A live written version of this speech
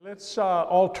Let's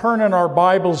all turn in our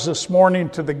Bibles this morning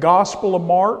to the Gospel of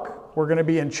Mark. We're going to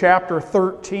be in chapter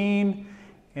 13,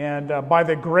 and by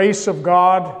the grace of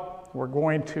God, we're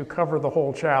going to cover the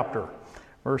whole chapter,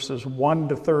 verses 1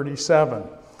 to 37.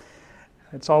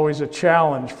 It's always a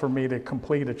challenge for me to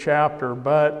complete a chapter,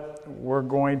 but we're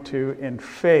going to, in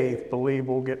faith, believe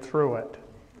we'll get through it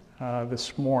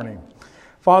this morning.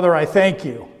 Father, I thank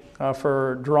you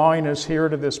for drawing us here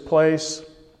to this place.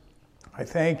 I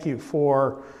thank you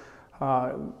for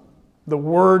the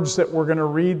words that we're going to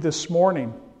read this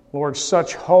morning. Lord,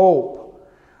 such hope,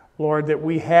 Lord, that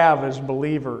we have as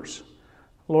believers.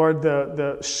 Lord,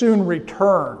 the soon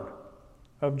return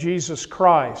of Jesus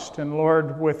Christ. And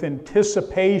Lord, with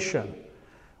anticipation,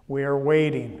 we are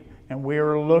waiting and we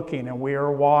are looking and we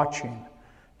are watching.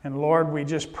 And Lord, we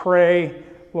just pray,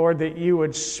 Lord, that you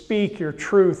would speak your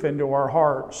truth into our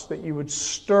hearts, that you would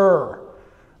stir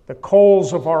the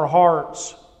coals of our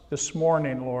hearts this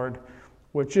morning, Lord,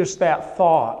 with just that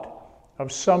thought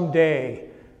of someday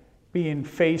being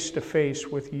face to face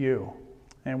with you.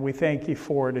 And we thank you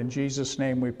for it. In Jesus'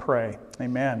 name we pray.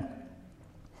 Amen.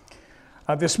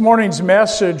 This morning's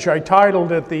message, I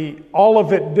titled it the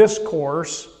Olivet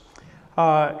Discourse,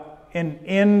 an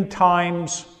End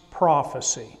Times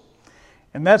Prophecy.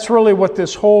 And that's really what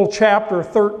this whole chapter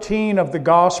 13 of the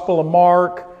Gospel of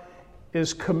Mark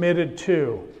is committed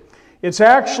to. It's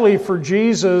actually, for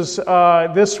Jesus,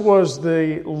 this was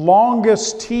the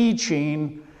longest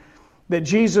teaching that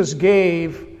Jesus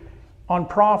gave on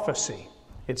prophecy.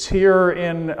 It's here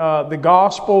in the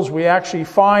Gospels. We actually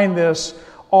find this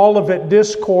Olivet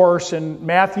Discourse in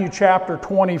Matthew chapter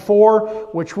 24,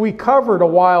 which we covered a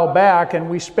while back, and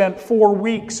we spent 4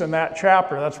 weeks in that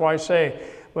chapter. That's why I say,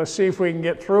 let's see if we can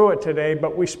get through it today.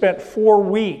 But we spent 4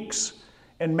 weeks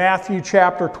in Matthew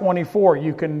chapter 24.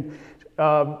 You can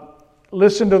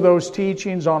listen to those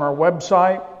teachings on our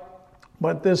website.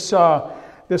 But this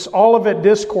Olivet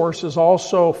Discourse is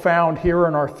also found here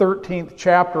in our 13th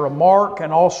chapter of Mark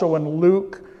and also in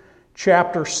Luke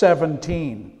chapter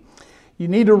 17. You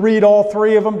need to read all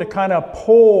three of them to kind of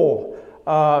pull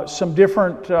some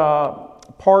different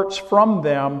parts from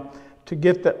them to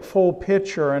get that full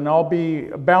picture. And I'll be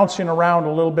bouncing around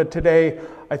a little bit today.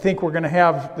 I think we're going to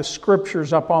have the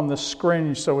scriptures up on the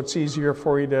screen so it's easier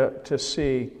for you to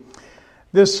see.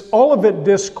 This Olivet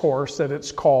Discourse that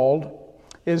it's called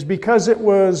is because it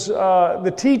was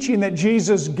the teaching that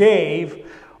Jesus gave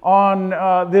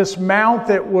on this mount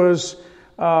that was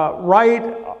right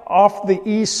off the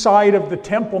east side of the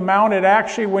Temple Mount. It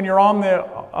actually, when you're on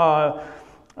the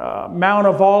Mount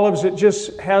of Olives, it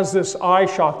just has this eye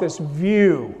shot, this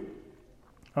view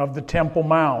of the Temple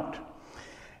Mount.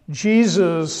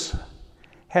 Jesus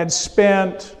had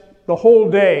spent the whole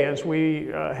day, as we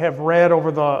have read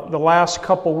over the last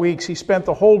couple weeks, he spent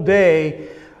the whole day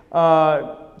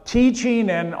teaching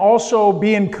and also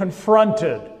being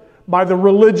confronted by the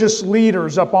religious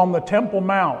leaders up on the Temple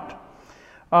Mount.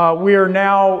 We are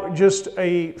now just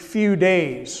a few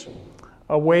days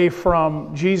away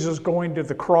from Jesus going to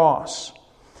the cross.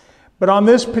 But on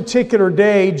this particular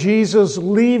day, Jesus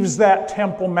leaves that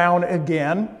Temple Mount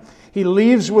again. He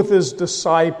leaves with his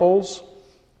disciples.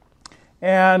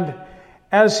 And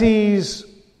as he's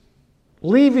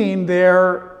leaving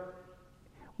there,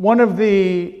 one of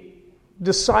the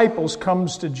disciples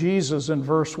comes to Jesus in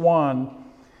verse 1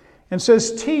 and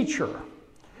says, "Teacher,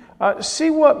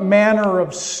 see what manner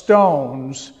of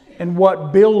stones and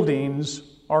what buildings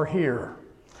are here."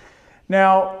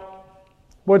 Now,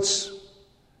 what's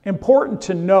important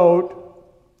to note,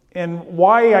 and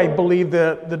why I believe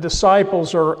that the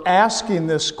disciples are asking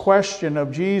this question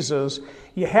of Jesus,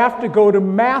 you have to go to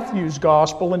Matthew's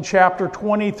Gospel in chapter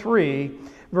 23,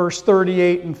 verse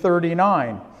 38 and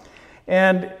 39.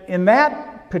 And in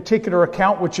that particular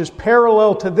account, which is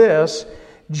parallel to this,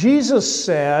 Jesus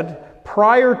said,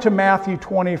 prior to Matthew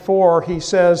 24, he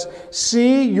says,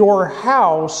 "See, your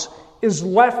house is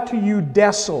left to you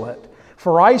desolate.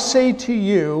 For I say to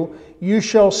you, you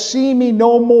shall see me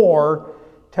no more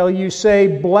till you say,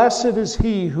 Blessed is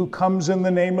he who comes in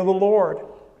the name of the Lord."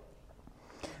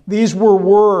 These were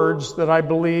words that I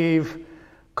believe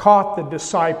caught the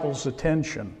disciples'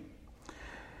 attention.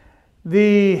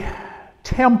 The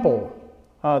temple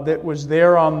that was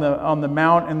there on the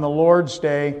mount in the Lord's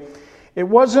day, it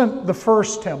wasn't the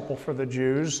first temple for the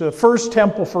Jews. The first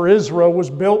temple for Israel was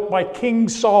built by King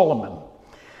Solomon.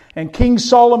 And King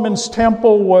Solomon's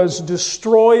temple was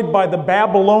destroyed by the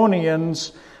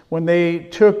Babylonians when they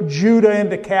took Judah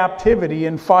into captivity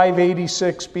in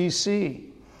 586 BC.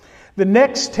 The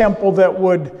next temple that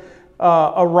would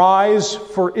arise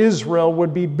for Israel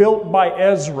would be built by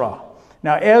Ezra.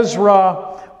 Now,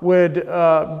 Ezra would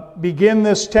begin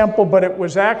this temple, but it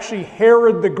was actually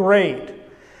Herod the Great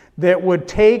that would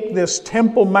take this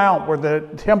Temple Mount where the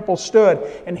temple stood,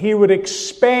 and he would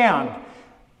expand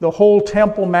the whole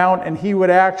Temple Mount, and he would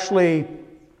actually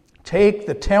take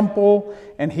the temple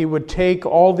and he would take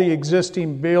all the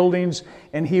existing buildings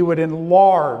and he would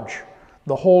enlarge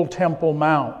the whole Temple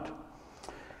Mount.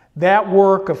 That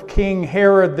work of King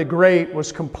Herod the Great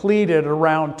was completed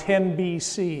around 10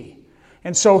 BC.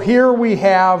 And so here we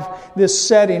have this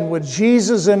setting with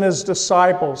Jesus and his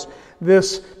disciples,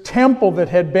 this temple that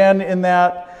had been in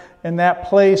that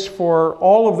place for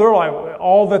all of their life.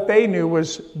 All that they knew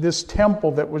was this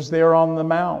temple that was there on the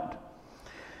mount.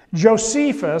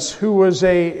 Josephus, who was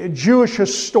a Jewish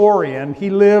historian, he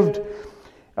lived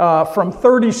from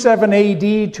 37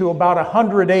 AD to about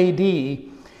 100 AD.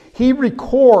 He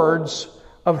records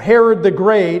of Herod the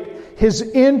Great his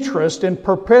interest in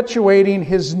perpetuating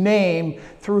his name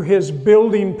through his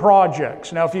building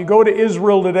projects. Now, if you go to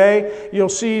Israel today, you'll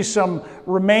see some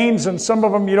remains, and some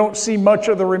of them you don't see much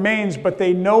of the remains, but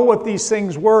they know what these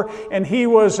things were. And he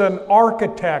was an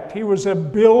architect, he was a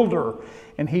builder,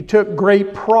 and he took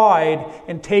great pride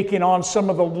in taking on some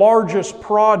of the largest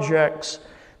projects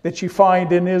that you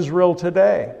find in Israel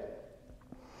today.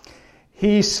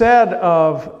 He said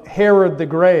of Herod the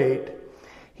Great,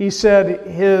 he said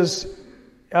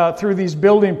through these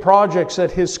building projects that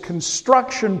his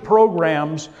construction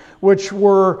programs, which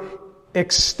were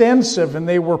extensive and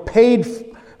they were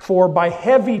paid for by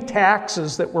heavy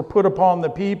taxes that were put upon the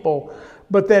people,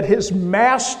 but that his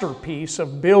masterpiece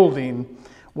of building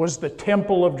was the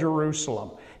Temple of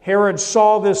Jerusalem. Herod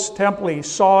saw this temple, he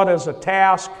saw it as a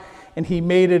task, and he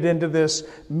made it into this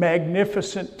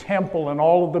magnificent temple and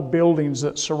all of the buildings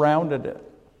that surrounded it.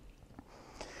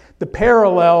 The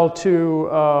parallel to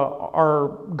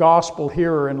our gospel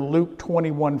here in Luke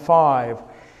 21:5,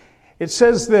 it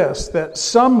says this, that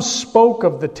some spoke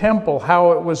of the temple,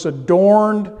 how it was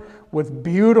adorned with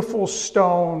beautiful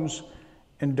stones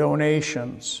and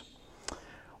donations.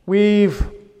 We've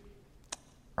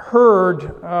heard,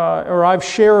 or I've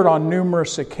shared on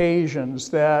numerous occasions,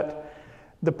 that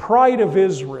the pride of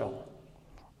Israel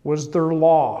was their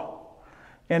law.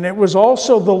 And it was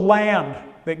also the land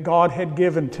that God had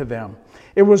given to them.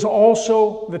 It was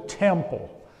also the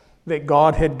temple that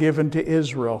God had given to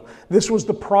Israel. This was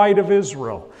the pride of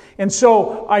Israel. And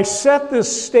so I set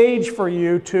this stage for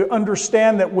you to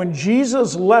understand that when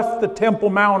Jesus left the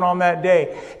Temple Mount on that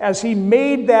day, as he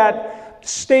made that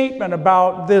statement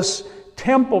about this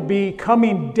temple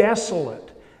becoming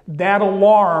desolate, that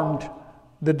alarmed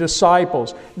the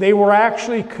disciples. They were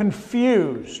actually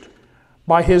confused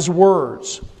by his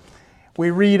words. We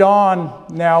read on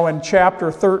now in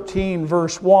chapter 13,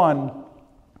 verse 1.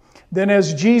 Then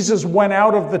as Jesus went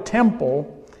out of the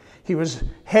temple, he was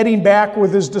heading back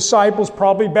with his disciples,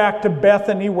 probably back to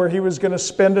Bethany, where he was going to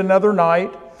spend another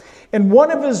night. And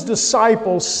one of his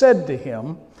disciples said to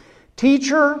him,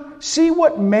 "Teacher, see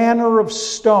what manner of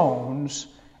stones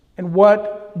and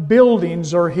what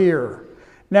buildings are here."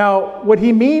 Now, what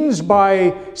he means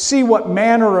by see what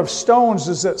manner of stones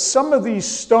is that some of these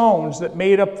stones that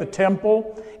made up the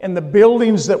temple and the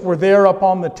buildings that were there up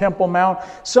on the Temple Mount,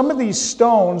 some of these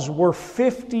stones were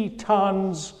 50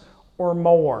 tons or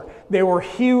more. They were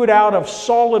hewed out of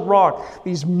solid rock,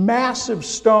 these massive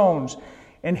stones.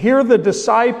 And here the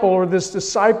disciple, or this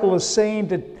disciple, is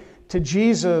saying to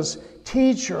Jesus,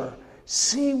 "Teacher,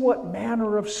 see what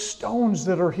manner of stones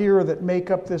that are here that make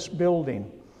up this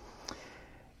building."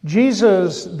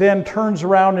 Jesus then turns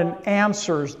around and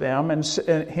answers him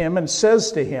and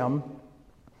says to him,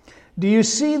 "Do you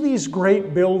see these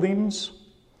great buildings?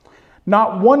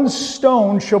 Not one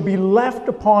stone shall be left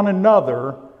upon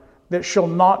another that shall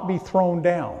not be thrown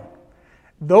down."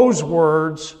 Those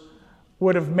words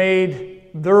would have made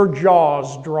their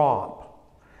jaws drop.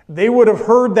 They would have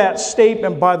heard that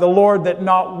statement by the Lord that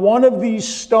not one of these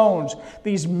stones,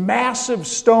 these massive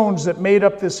stones that made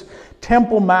up this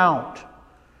Temple Mount,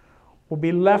 will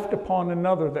be left upon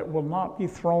another that will not be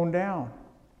thrown down.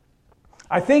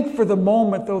 I think for the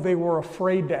moment, though, they were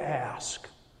afraid to ask.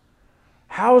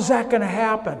 How is that going to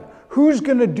happen? Who's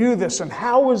going to do this? And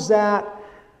how is that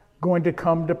going to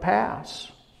come to pass?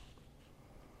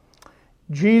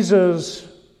 Jesus,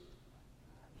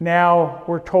 now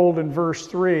we're told in verse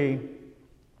 3,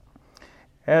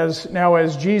 as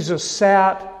Jesus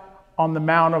sat on the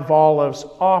Mount of Olives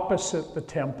opposite the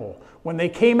temple. When they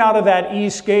came out of that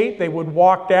east gate, they would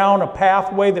walk down a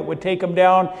pathway that would take them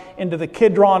down into the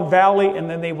Kidron Valley, and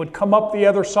then they would come up the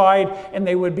other side, and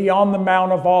they would be on the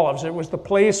Mount of Olives. It was the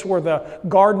place where the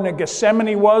Garden of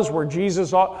Gethsemane was, where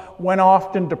Jesus went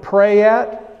often to pray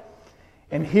at.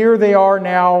 And here they are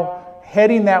now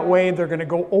heading that way. They're going to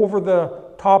go over the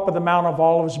top of the Mount of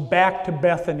Olives back to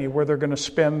Bethany, where they're going to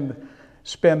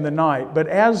spend the night. But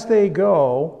as they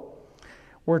go,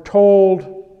 we're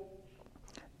told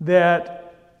that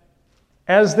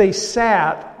as they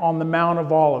sat on the Mount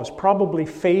of Olives, probably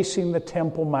facing the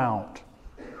Temple Mount,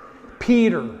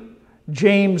 Peter,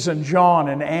 James, and John,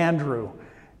 and Andrew,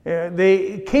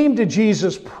 they came to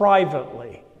Jesus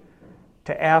privately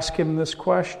to ask him this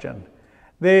question.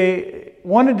 They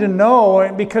wanted to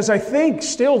know, because I think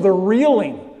still they're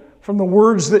reeling from the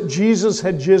words that Jesus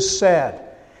had just said.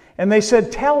 And they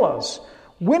said, "Tell us,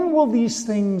 when will these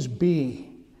things be?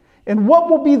 And what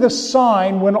will be the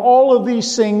sign when all of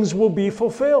these things will be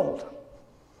fulfilled?"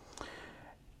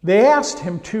 They asked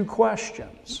him two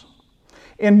questions.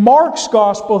 In Mark's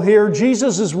gospel here,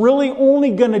 Jesus is really only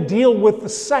going to deal with the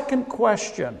second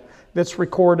question that's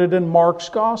recorded in Mark's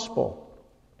gospel.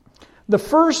 The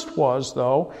first was,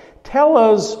 though, tell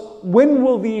us, when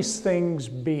will these things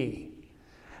be?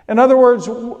 In other words,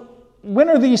 when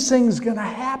are these things going to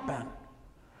happen?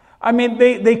 I mean,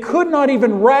 they could not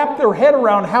even wrap their head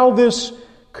around how this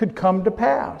could come to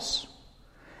pass.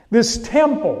 This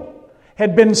temple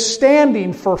had been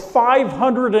standing for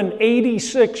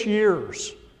 586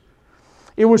 years.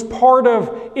 It was part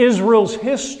of Israel's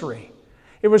history.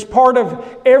 It was part of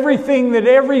everything that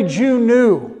every Jew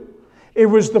knew. It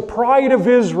was the pride of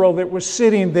Israel that was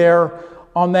sitting there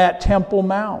on that Temple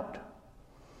Mount.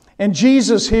 And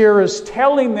Jesus here is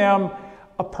telling them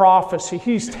a prophecy.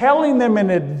 He's telling them in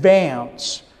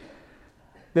advance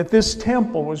that this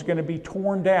temple was going to be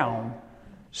torn down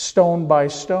stone by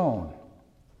stone.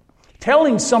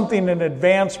 Telling something in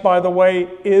advance, by the way,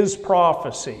 is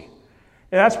prophecy.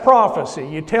 And that's prophecy.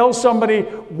 You tell somebody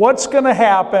what's going to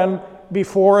happen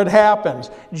before it happens.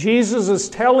 Jesus is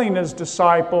telling his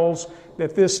disciples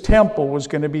that this temple was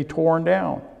going to be torn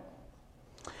down.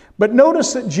 But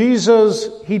notice that Jesus,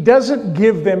 he doesn't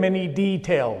give them any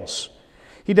details.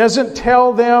 He doesn't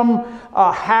tell them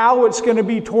how it's going to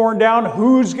be torn down,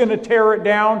 who's going to tear it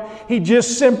down. He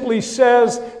just simply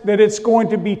says that it's going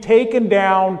to be taken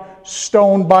down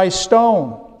stone by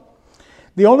stone.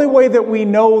 The only way that we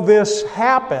know this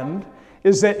happened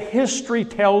is that history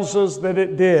tells us that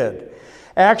it did.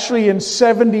 Actually, in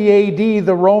 70 AD,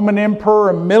 the Roman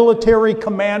Emperor and military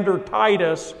commander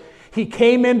Titus, he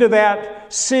came into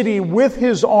that city with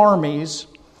his armies,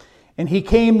 and he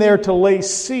came there to lay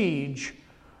siege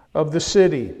of the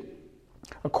city.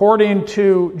 According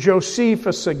to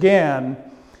Josephus again,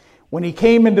 when he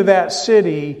came into that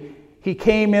city, he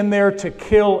came in there to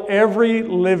kill every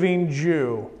living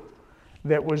Jew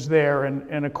that was there.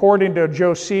 And according to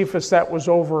Josephus, that was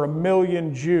over 1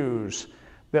 million Jews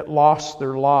that lost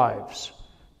their lives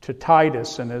to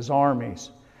Titus and his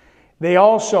armies. They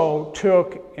also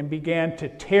took and began to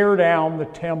tear down the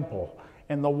temple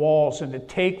and the walls and to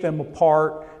take them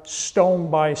apart stone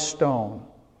by stone.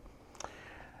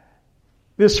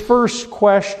 This first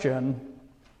question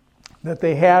that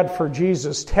they had for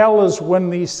Jesus, tell us when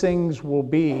these things will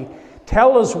be,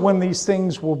 tell us when these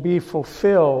things will be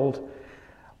fulfilled,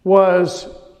 was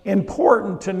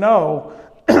important to know.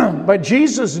 But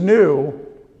Jesus knew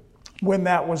when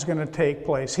that was going to take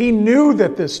place. He knew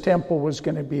that this temple was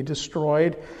going to be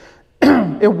destroyed.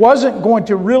 It wasn't going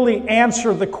to really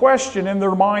answer the question in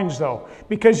their minds, though.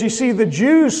 Because you see, the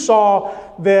Jews saw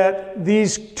that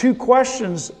these two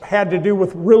questions had to do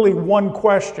with really one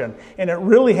question. And it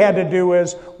really had to do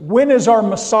with, when is our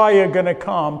Messiah going to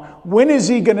come? When is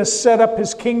he going to set up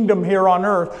his kingdom here on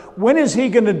earth? When is he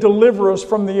going to deliver us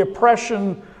from the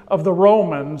oppression of the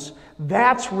Romans?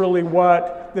 That's really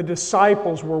what the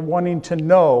disciples were wanting to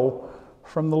know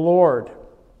from the Lord.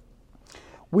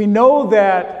 We know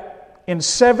that in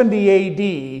 70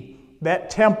 AD,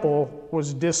 that temple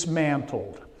was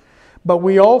dismantled. But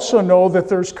we also know that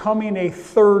there's coming a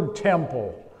third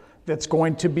temple that's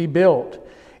going to be built.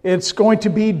 It's going to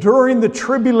be during the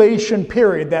tribulation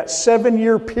period, that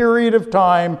 7-year period of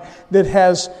time that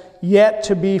has yet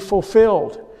to be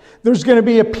fulfilled. There's going to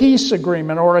be a peace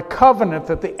agreement or a covenant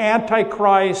that the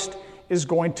Antichrist is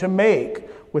going to make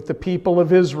with the people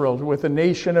of Israel, with the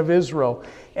nation of Israel.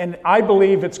 And I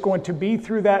believe it's going to be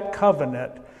through that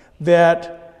covenant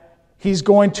that he's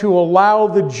going to allow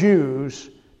the Jews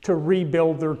to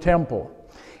rebuild their temple.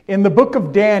 In the book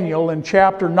of Daniel, in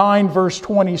chapter 9, verse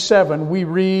 27, we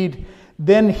read,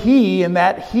 "Then he," and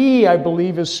that he, I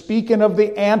believe, is speaking of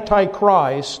the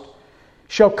Antichrist,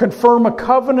 "shall confirm a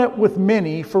covenant with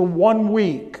many for 1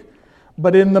 week.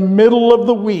 But in the middle of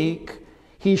the week,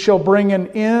 he shall bring an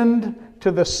end to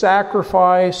the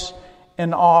sacrifice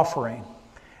and offering."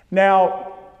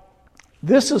 Now,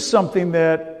 this is something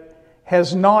that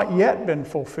has not yet been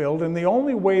fulfilled, and the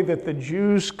only way that the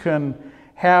Jews can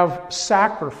have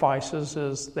sacrifices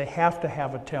is they have to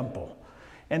have a temple.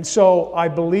 And so I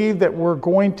believe that we're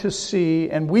going to see,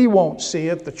 and we won't see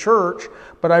it, the church,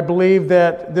 but I believe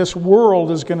that this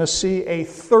world is going to see a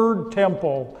third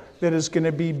temple that is going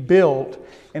to be built,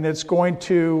 and it's going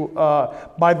to,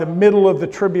 by the middle of the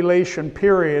tribulation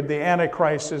period, the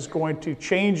Antichrist is going to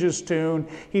change his tune.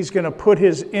 He's going to put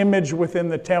his image within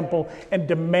the temple and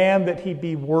demand that he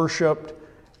be worshiped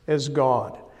as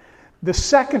God. The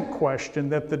second question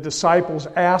that the disciples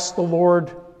asked the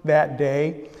Lord that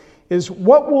day is,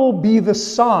 what will be the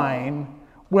sign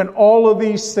when all of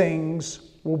these things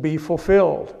will be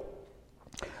fulfilled?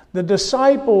 The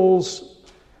disciples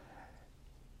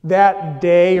that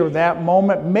day or that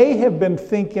moment may have been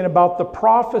thinking about the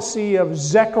prophecy of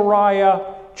Zechariah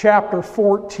chapter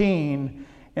 14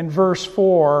 and verse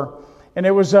 4, and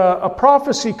it was a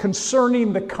prophecy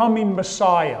concerning the coming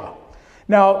Messiah.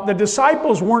 Now, the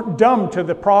disciples weren't dumb to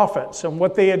the prophets and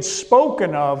what they had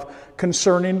spoken of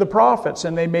concerning the prophets,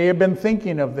 and they may have been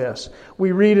thinking of this.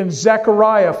 We read in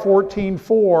Zechariah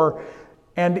 14:4,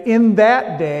 and in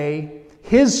that day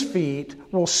his feet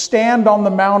will stand on the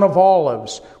Mount of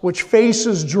Olives, which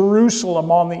faces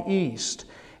Jerusalem on the east.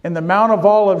 And the Mount of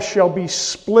Olives shall be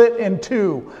split in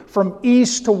two from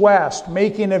east to west,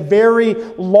 making a very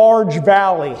large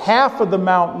valley. Half of the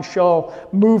mountain shall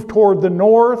move toward the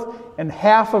north, and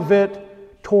half of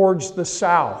it towards the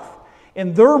south.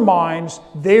 In their minds,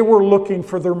 they were looking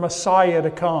for their Messiah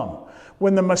to come.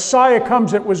 When the Messiah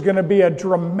comes, it was going to be a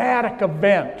dramatic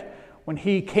event when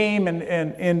he came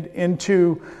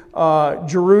into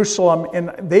Jerusalem.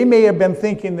 And they may have been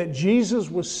thinking that Jesus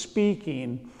was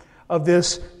speaking of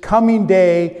this coming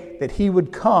day that he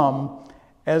would come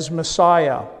as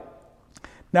Messiah.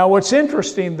 Now, what's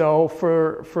interesting, though,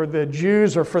 for the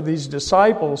Jews or for these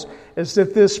disciples is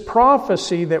that this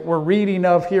prophecy that we're reading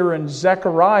of here in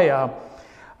Zechariah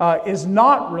is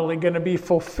not really going to be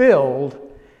fulfilled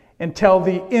until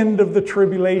the end of the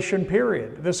tribulation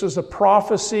period. This is a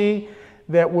prophecy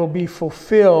that will be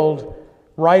fulfilled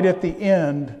right at the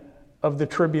end of the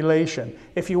tribulation.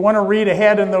 If you want to read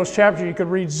ahead in those chapters, you could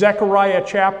read Zechariah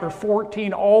chapter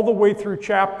 14 all the way through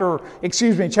chapter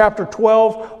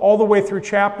 12 all the way through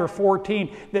chapter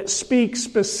 14 that speaks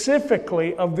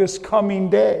specifically of this coming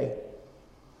day.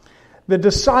 The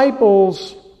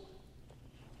disciples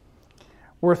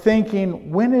were thinking,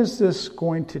 when is this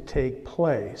going to take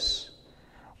place?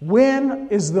 When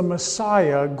is the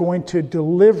Messiah going to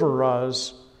deliver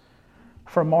us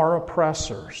from our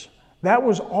oppressors? That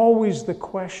was always the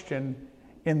question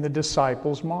in the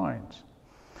disciples' minds.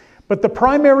 But the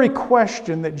primary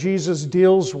question that Jesus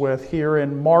deals with here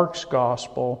in Mark's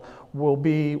gospel will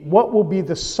be, what will be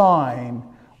the sign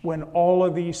when all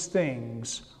of these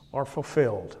things are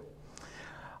fulfilled?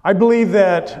 I believe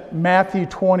that Matthew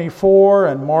 24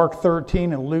 and Mark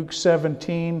 13 and Luke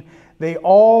 17, they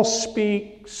all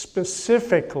speak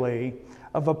specifically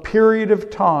of a period of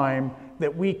time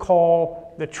that we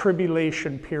call the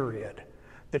tribulation period.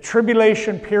 The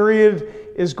tribulation period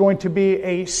is going to be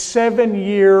a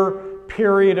 7-year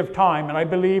period of time, and I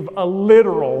believe a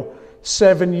literal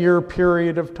 7-year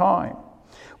period of time.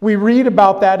 We read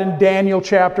about that in Daniel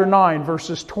chapter 9,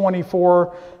 verses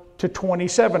 24 to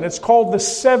 27. It's called the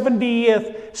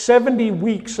 70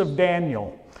 weeks of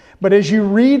Daniel. But as you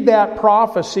read that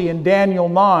prophecy in Daniel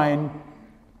 9,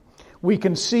 we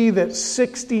can see that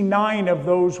 69 of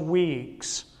those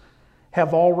weeks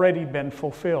have already been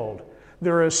fulfilled.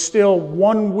 There is still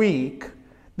 1 week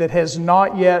that has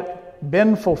not yet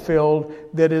been fulfilled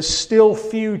that is still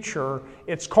future.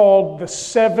 It's called the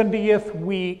 70th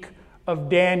week of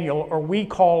Daniel, or we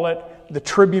call it the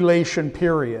tribulation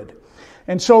period.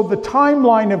 And so the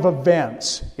timeline of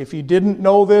events, if you didn't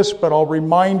know this, but I'll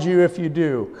remind you if you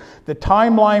do, the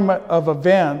timeline of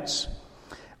events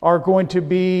are going to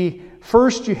be,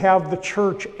 first you have the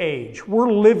church age.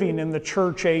 We're living in the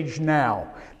church age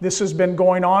now. This has been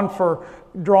going on for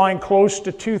drawing close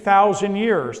to 2,000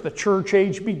 years. The church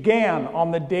age began on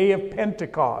the day of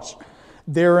Pentecost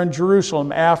there in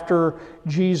Jerusalem after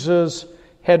Jesus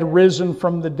had risen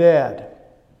from the dead.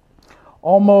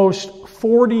 Almost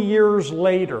 40 years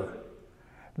later,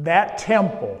 that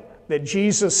temple that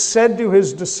Jesus said to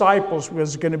his disciples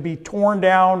was going to be torn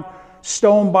down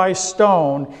stone by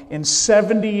stone in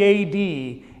 70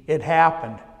 A.D., it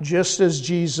happened, just as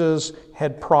Jesus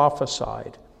had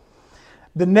prophesied.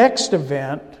 The next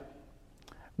event,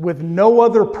 with no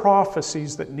other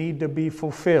prophecies that need to be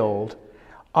fulfilled,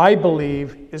 I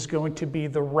believe is going to be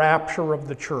the rapture of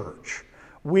the church.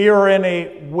 We are in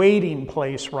a waiting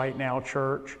place right now,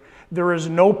 church. There is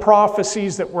no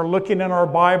prophecies that we're looking in our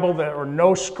Bible or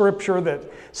no scripture that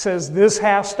says this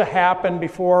has to happen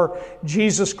before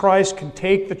Jesus Christ can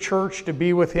take the church to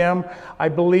be with Him. I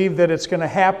believe that it's going to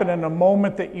happen in a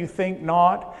moment that you think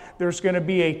not. There's going to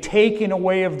be a taking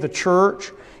away of the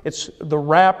church. It's the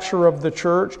rapture of the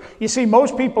church. You see,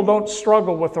 most people don't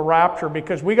struggle with the rapture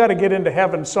because we got to get into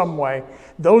heaven some way.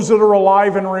 Those that are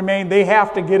alive and remain, they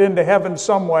have to get into heaven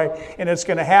some way, and it's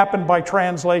going to happen by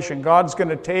translation. God's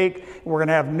going to we're going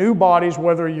to have new bodies,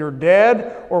 whether you're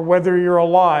dead or whether you're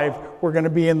alive. We're going to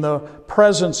be in the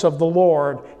presence of the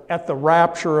Lord at the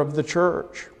rapture of the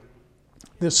church.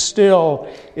 This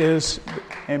still is,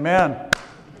 amen.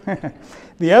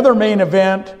 The other main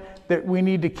event that we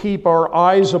need to keep our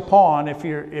eyes upon, if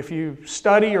you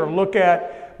study or look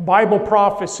at Bible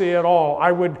prophecy at all,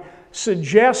 I would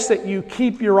suggest that you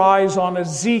keep your eyes on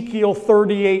Ezekiel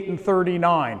 38 and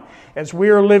 39. As we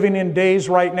are living in days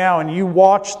right now and you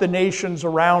watch the nations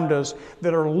around us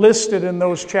that are listed in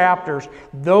those chapters,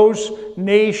 those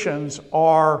nations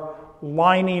are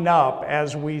lining up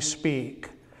as we speak.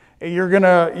 You're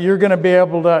gonna be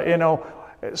able to,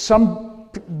 some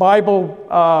Bible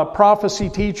prophecy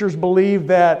teachers believe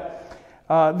that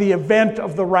the event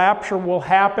of the rapture will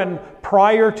happen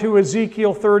prior to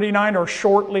Ezekiel 39 or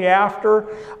shortly after.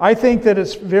 I think that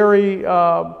it's very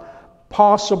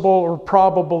possible or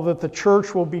probable that the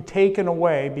church will be taken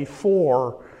away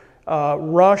before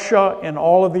Russia and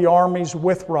all of the armies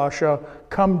with Russia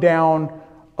come down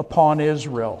upon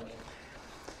Israel.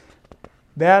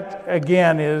 That,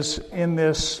 again, is in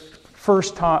this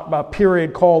first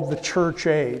period called the church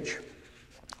age.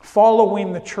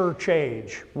 Following the church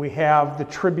age, we have the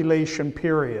tribulation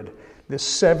period, this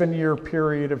 7-year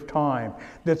period of time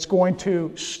that's going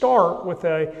to start with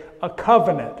a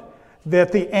covenant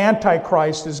that the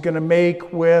Antichrist is going to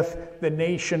make with the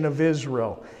nation of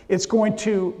Israel. It's going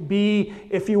to be,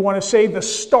 if you want to say, the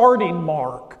starting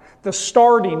mark, the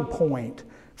starting point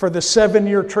for the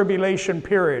 7-year tribulation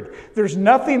period. There's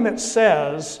nothing that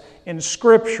says in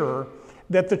Scripture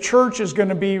that the church is going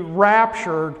to be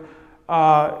raptured,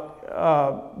 that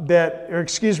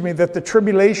the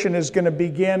tribulation is going to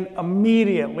begin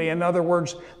immediately. In other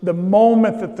words, the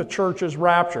moment that the church is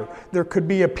raptured. There could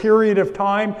be a period of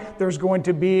time. There's going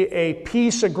to be a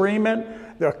peace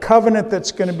agreement, the covenant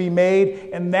that's going to be made,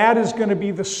 and that is going to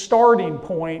be the starting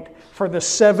point for the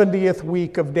 70th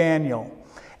week of Daniel.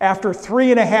 After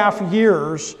 3.5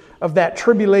 years of that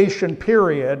tribulation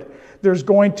period, there's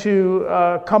going to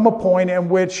come a point in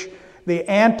which the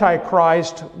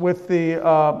Antichrist with the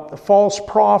false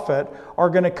prophet are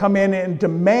going to come in and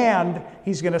demand,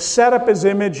 he's going to set up his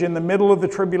image in the middle of the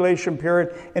tribulation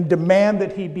period and demand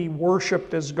that he be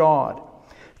worshipped as God.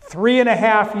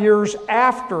 3.5 years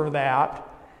after that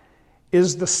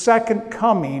is the second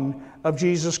coming of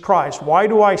Jesus Christ. Why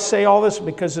do I say all this?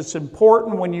 Because it's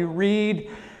important when you read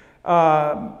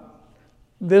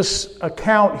this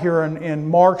account here in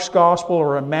Mark's Gospel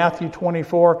or in Matthew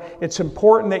 24, it's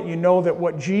important that you know that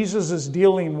what Jesus is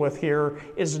dealing with here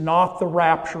is not the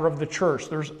rapture of the church.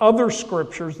 There's other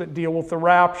scriptures that deal with the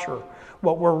rapture.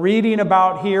 What we're reading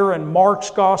about here in Mark's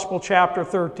Gospel chapter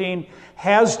 13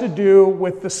 has to do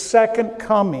with the second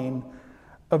coming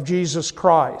of Jesus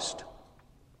Christ.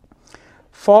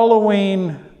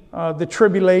 Following the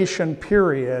tribulation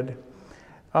period,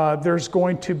 there's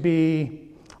going to be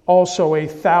also a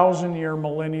 1,000-year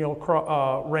millennial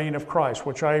reign of Christ,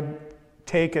 which I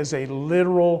take as a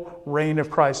literal reign of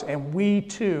Christ. And we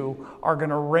too are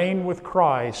going to reign with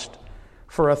Christ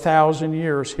for 1,000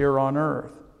 years here on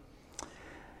earth.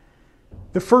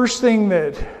 The first thing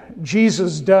that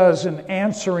Jesus does in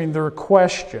answering their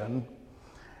question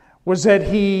was that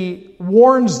he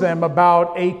warns them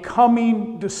about a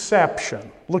coming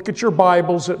deception. Look at your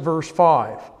Bibles at verse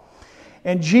 5.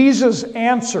 And Jesus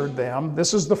answered them.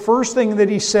 This is the first thing that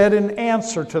he said in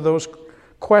answer to those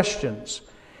questions.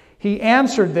 He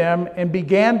answered them and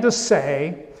began to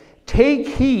say, "Take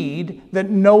heed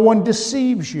that no one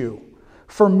deceives you.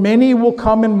 For many will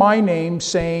come in my name,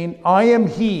 saying, 'I am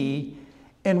he,'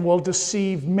 and will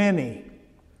deceive many."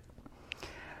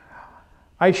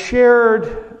 I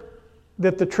shared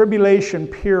that the tribulation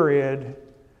period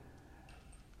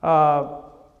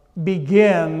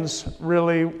begins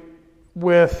really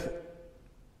with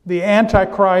the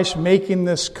Antichrist making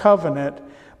this covenant,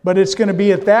 but it's going to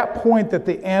be at that point that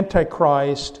the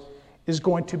Antichrist is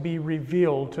going to be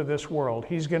revealed to this world.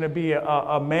 He's going to be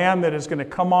a man that is going to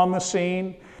come on the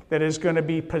scene, that is going to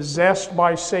be possessed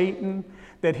by Satan,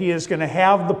 that he is going to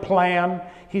have the plan,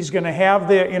 he's going to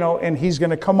have and he's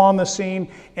going to come on the scene,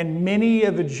 and many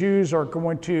of the Jews are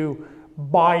going to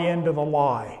buy into the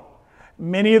lie.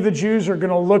 Many of the Jews are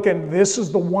going to look and this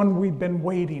is the one we've been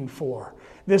waiting for.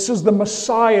 This is the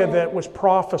Messiah that was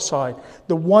prophesied,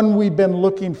 the one we've been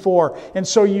looking for. And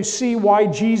so you see why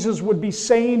Jesus would be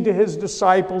saying to his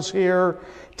disciples here,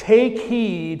 take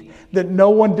heed that no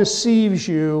one deceives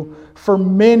you, for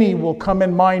many will come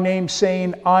in my name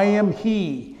saying, I am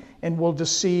he, and will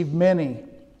deceive many.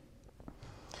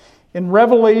 In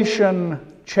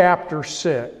Revelation chapter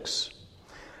 6,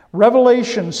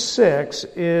 Revelation 6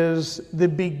 is the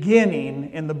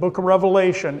beginning, in the book of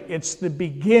Revelation, it's the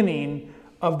beginning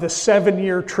of the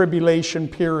 7-year tribulation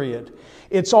period.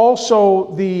 It's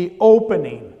also the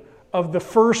opening of the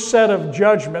first set of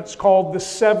judgments called the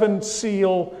 7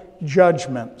 seal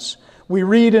judgments. We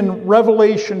read in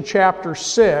Revelation chapter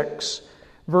 6,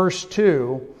 verse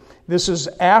 2, this is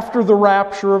after the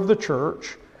rapture of the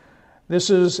church. This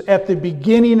is at the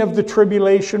beginning of the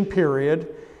tribulation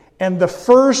period. And the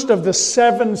first of the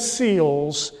 7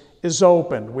 seals is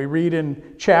opened. We read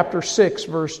in chapter 6,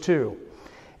 verse 2.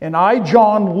 And I,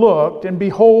 John, looked, and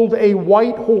behold, a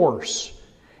white horse.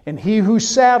 And he who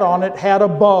sat on it had a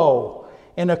bow,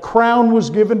 and a crown was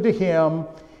given to him,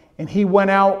 and he went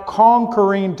out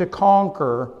conquering to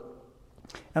conquer.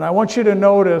 And I want you to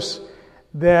notice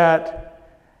that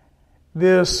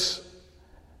this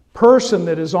person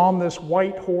that is on this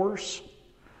white horse,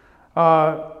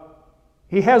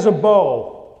 he has a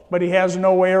bow, but he has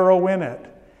no arrow in it.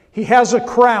 He has a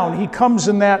crown. He comes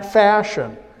in that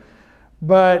fashion.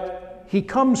 But he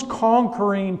comes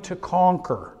conquering to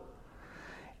conquer.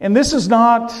 And this is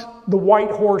not the white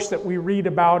horse that we read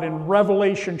about in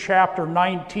Revelation chapter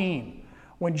 19,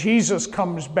 when Jesus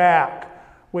comes back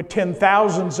with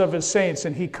 10,000s of his saints,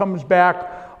 and he comes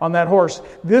back on that horse.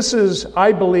 This is,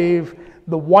 I believe,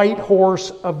 the white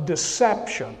horse of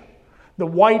deception. The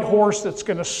white horse that's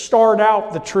going to start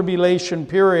out the tribulation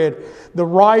period. The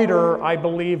rider, I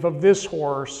believe, of this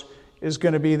horse is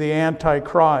going to be the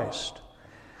Antichrist.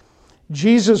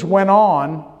 Jesus went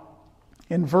on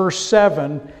in verse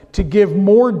 7 to give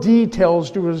more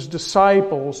details to his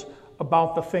disciples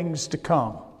about the things to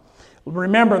come.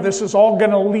 Remember, this is all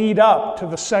going to lead up to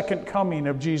the second coming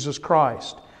of Jesus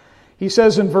Christ. He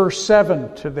says in verse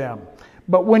 7 to them,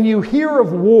 but when you hear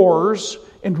of wars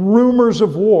and rumors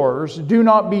of wars, do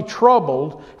not be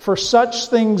troubled, for such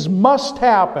things must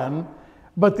happen,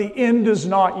 but the end is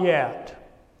not yet.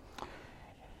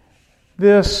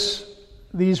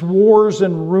 These wars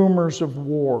and rumors of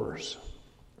wars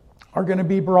are going to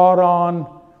be brought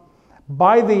on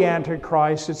by the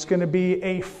Antichrist. It's going to be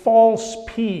a false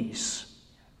peace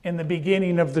in the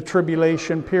beginning of the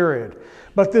tribulation period.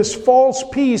 But this false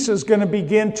peace is going to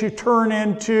begin to turn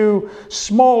into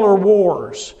smaller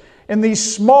wars. And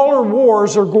these smaller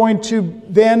wars are going to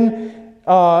then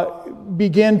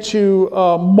begin to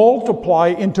multiply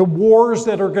into wars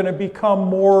that are going to become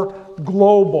more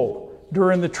global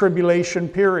during the tribulation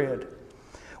period.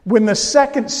 When the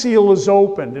second seal is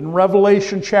opened in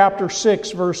Revelation chapter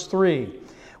 6, verse 3,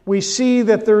 we see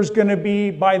that there's going to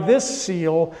be, by this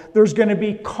seal, there's going to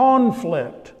be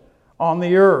conflict on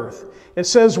the earth. It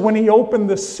says, when he opened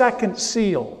the second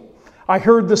seal, I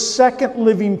heard the second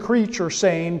living creature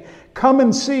saying, come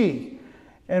and see.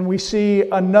 And we see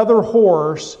another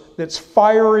horse that's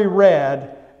fiery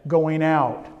red going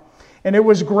out. And it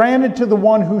was granted to the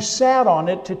one who sat on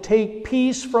it to take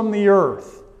peace from the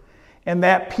earth, and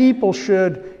that people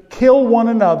should kill one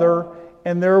another,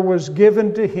 and there was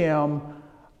given to him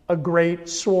a great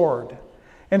sword.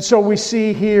 And so we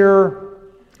see here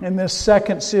in this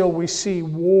second seal, we see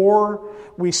war,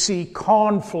 we see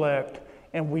conflict,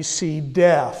 and we see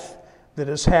death that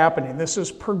is happening. This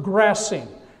is progressing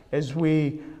as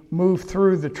we move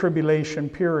through the tribulation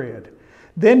period.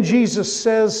 Then Jesus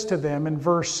says to them in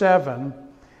verse 7,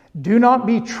 do not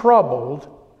be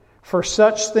troubled, for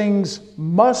such things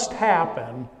must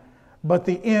happen, but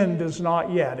the end is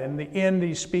not yet. And the end,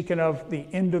 he's speaking of the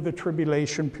end of the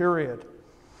tribulation period.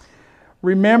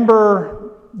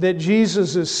 Remember that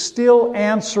Jesus is still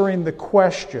answering the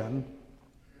question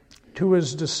to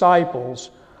his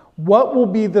disciples, what will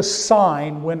be the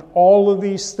sign when all of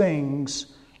these things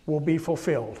will be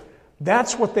fulfilled?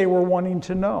 That's what they were wanting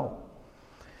to know.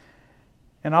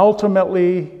 And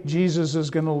ultimately, Jesus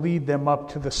is going to lead them up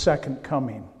to the second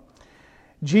coming.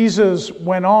 Jesus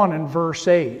went on in verse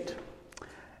 8.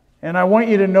 And I want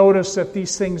you to notice that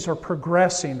these things are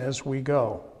progressing as we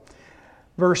go.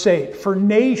 Verse 8, for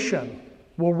nation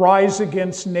will rise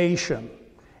against nation,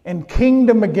 and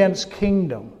kingdom against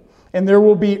kingdom. And there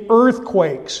will be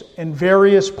earthquakes in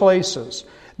various places.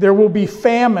 There will be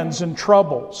famines and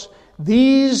troubles.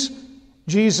 These,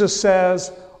 Jesus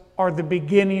says, are the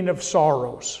beginning of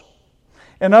sorrows.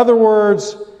 In other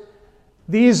words,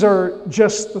 These are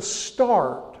just the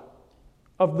start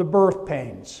of the birth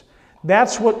pains.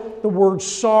 That's what the word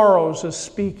sorrows is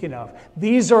speaking of.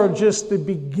 These are just the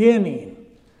beginning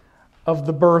of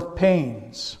the birth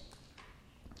pains.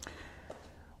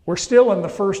 We're still in the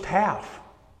first half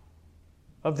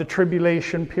of the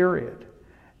tribulation period.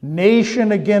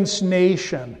 Nation against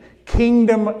nation,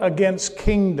 kingdom against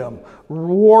kingdom,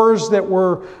 wars that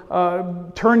were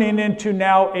turning into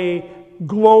now a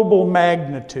global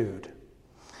magnitude.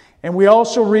 And we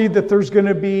also read that there's going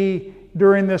to be,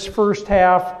 during this first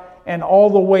half and all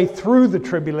the way through the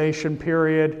tribulation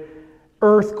period,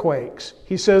 earthquakes.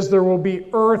 He says there will be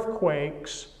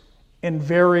earthquakes in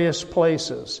various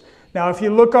places. Now, if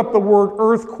you look up the word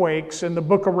earthquakes in the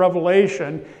book of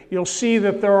Revelation, you'll see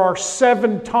that there are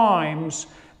 7 times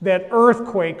that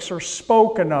earthquakes are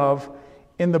spoken of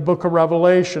in the book of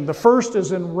Revelation. The first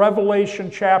is in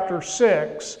Revelation chapter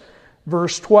 6,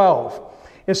 verse 12.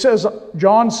 It says,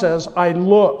 John says, I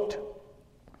looked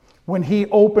when he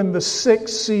opened the 6th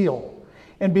seal,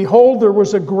 and behold, there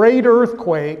was a great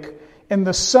earthquake, and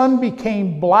the sun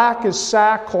became black as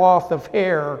sackcloth of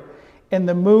hair, and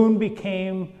the moon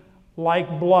became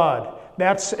like blood.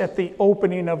 That's at the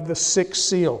opening of the 6th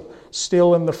seal,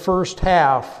 still in the first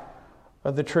half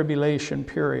of the tribulation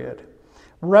period.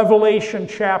 Revelation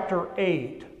chapter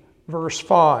 8, verse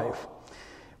 5.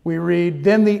 We read,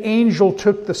 Then the angel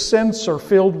took the censer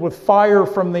filled with fire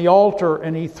from the altar,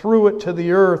 and he threw it to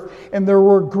the earth. And there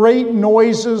were great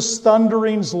noises,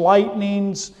 thunderings,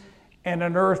 lightnings, and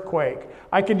an earthquake.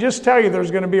 I can just tell you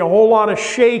there's going to be a whole lot of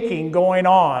shaking going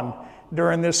on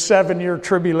during this 7-year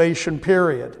tribulation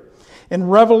period. In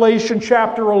Revelation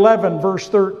chapter 11, verse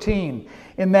 13,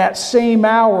 in that same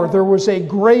hour there was a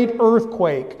great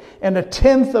earthquake, and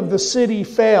 1/10 of the city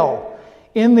fell.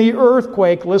 In the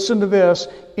earthquake, listen to this,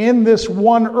 in this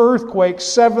one earthquake,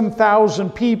 7,000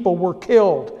 people were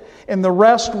killed, and the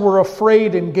rest were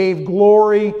afraid and gave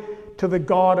glory to the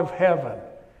God of heaven.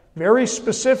 Very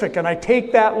specific, and I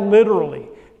take that literally,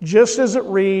 just as it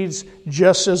reads,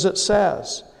 just as it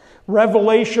says.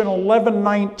 Revelation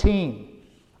 11:19.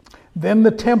 Then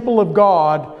the temple of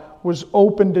God was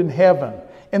opened in heaven,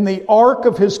 and the ark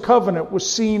of his covenant was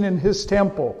seen in his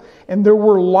temple. And there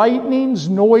were lightnings,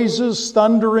 noises,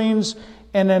 thunderings,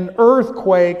 and an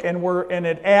earthquake, and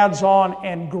it adds on,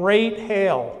 and great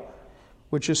hail,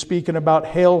 which is speaking about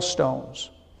hailstones.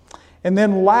 And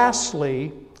then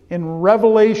lastly, in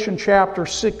Revelation chapter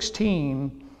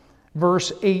 16,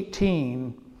 verse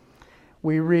 18,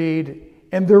 we read,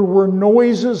 And there were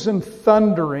noises and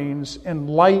thunderings and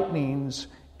lightnings,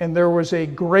 and there was a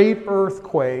great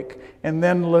earthquake. And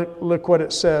then look what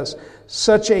it says.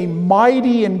 Such a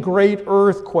mighty and great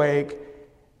earthquake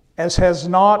as has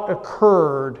not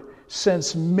occurred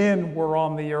since men were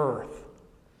on the earth.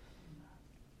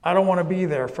 I don't want to be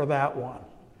there for that one.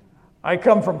 I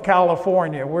come from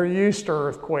California. We're used to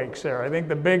earthquakes there. I think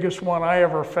the biggest one I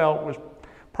ever felt was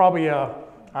probably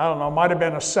might have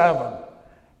been a 7.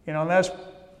 And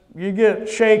you get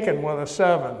shaken with a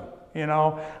 7.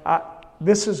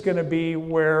 This is going to be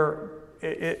where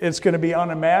it's going to be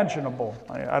unimaginable.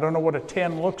 I don't know what a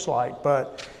 10 looks like,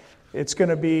 but it's going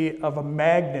to be of a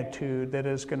magnitude that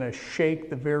is going to shake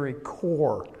the very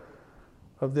core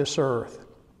of this earth.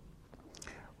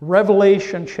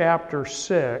 Revelation chapter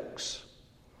 6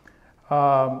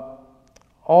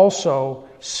 also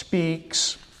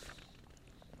speaks,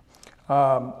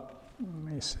 let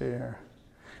me see here.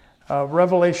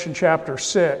 Revelation chapter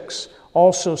 6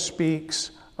 also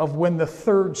speaks of when the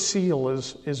 3rd seal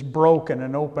is broken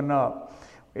and opened up.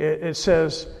 It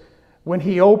says, when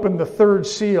he opened the 3rd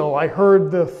seal, I heard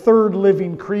the 3rd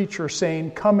living creature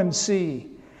saying, Come and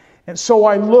see. And so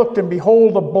I looked, and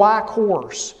behold, a black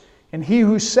horse, and he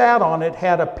who sat on it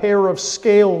had a pair of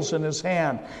scales in his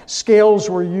hand. Scales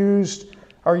are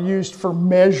used for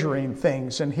measuring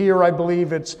things. And here I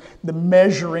believe it's the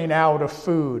measuring out of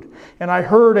food. And I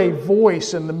heard a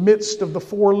voice in the midst of the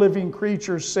 4 living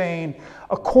creatures saying,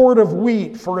 A quart of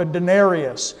wheat for a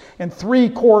denarius, and 3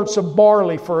 quarts of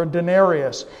barley for a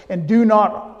denarius, and do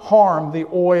not harm the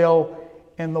oil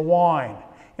and the wine.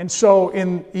 And so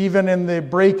even in the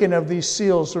breaking of these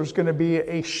seals, there's going to be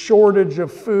a shortage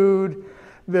of food.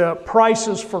 The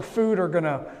prices for food are going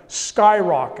to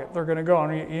skyrocket. They're going to go.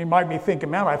 And you might be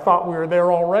thinking, man, I thought we were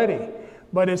there already.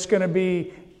 But it's going to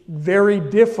be very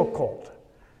difficult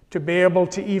to be able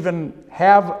to even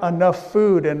have enough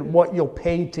food and what you'll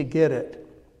pay to get it.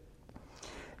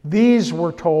 These,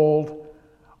 we're told,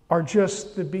 are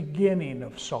just the beginning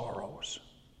of sorrows.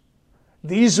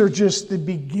 These are just the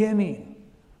beginning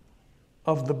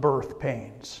of the birth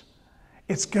pains.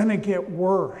 It's going to get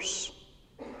worse.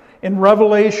 In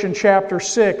Revelation chapter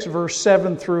 6, verse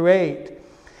 7 through 8,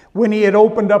 when he had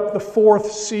opened up the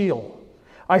fourth seal,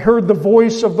 I heard the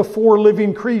voice of the four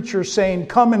living creatures saying,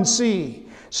 "Come and see."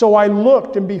 So I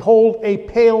looked, and behold, a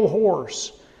pale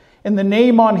horse, and the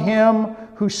name on him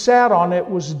who sat on it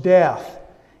was Death,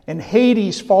 and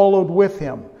Hades followed with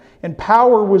him. And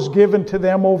power was given to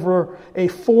them over a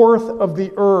fourth of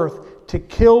the earth to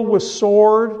kill with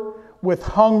sword, with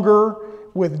hunger,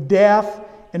 with death,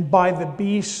 and by the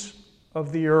beasts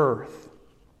of the earth.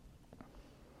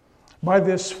 By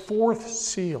this fourth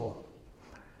seal,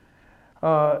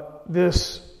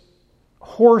 this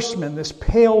horseman, this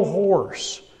pale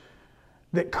horse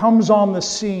that comes on the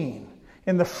scene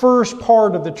in the first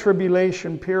part of the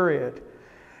tribulation period,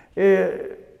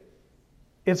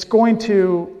 it's going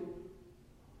to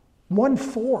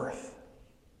 1/4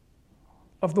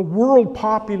 of the world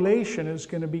population is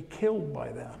going to be killed by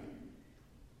them.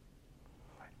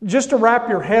 Just to wrap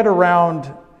your head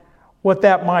around what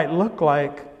that might look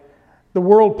like, the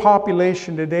world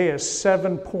population today is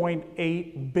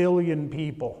 7.8 billion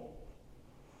people.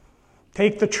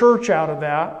 Take the church out of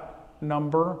that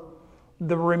number,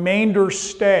 the remainder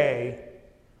stay,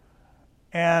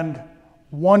 and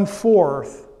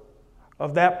 1/4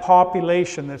 of that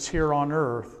population that's here on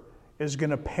earth is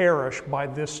going to perish by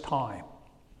this time.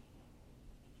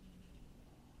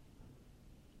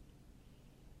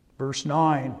 Verse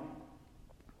 9,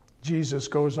 Jesus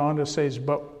goes on to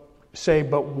say,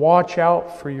 but watch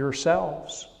out for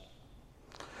yourselves,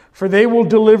 for they will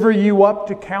deliver you up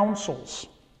to councils,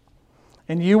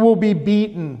 and you will be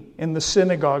beaten in the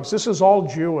synagogues. This is all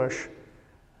Jewish.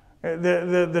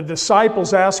 The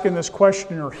disciples asking this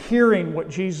question are hearing what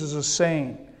Jesus is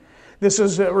saying. This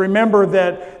is, remember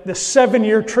that the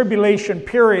 7-year tribulation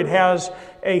period has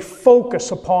a focus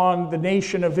upon the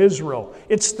nation of Israel.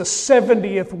 It's the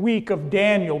 70th week of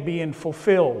Daniel being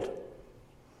fulfilled.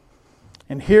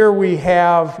 And here we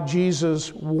have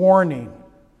Jesus warning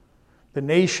the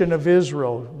nation of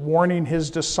Israel, warning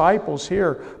his disciples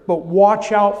here, but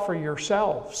watch out for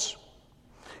yourselves,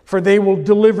 for they will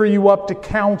deliver you up to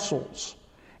councils,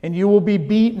 and you will be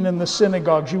beaten in the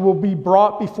synagogues. You will be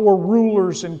brought before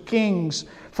rulers and kings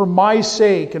for my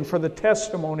sake and for the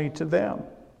testimony to them.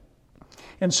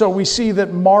 And so we see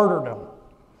that martyrdom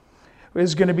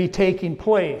is going to be taking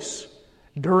place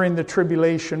during the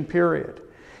tribulation period.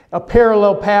 A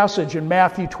parallel passage in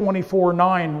Matthew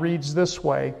 24:9 reads this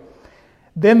way,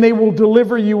 "Then they will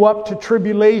deliver you up to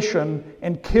tribulation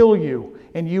and kill you,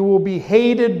 and you will be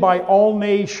hated by all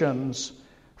nations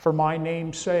for my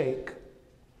name's sake."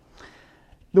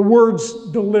 The words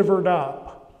 "delivered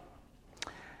up,"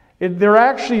 they're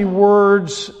actually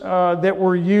words that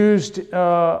were used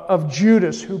of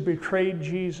Judas, who betrayed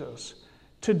Jesus,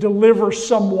 to deliver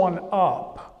someone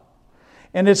up.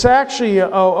 And it's actually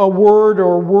a word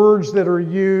or words that are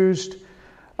used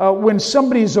when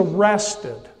somebody's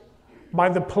arrested by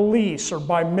the police or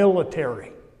by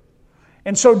military.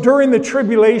 And so during the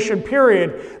tribulation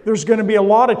period, there's going to be a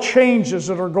lot of changes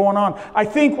that are going on. I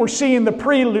think we're seeing the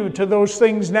prelude to those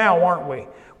things now, aren't we?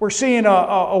 We're seeing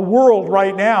a world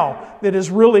right now that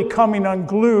is really coming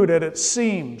unglued at its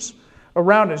seams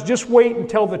around us. Just wait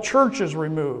until the church is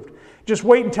removed. Just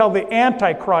wait until the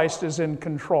Antichrist is in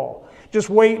control. Just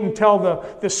wait until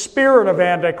the spirit of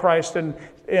Antichrist and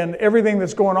everything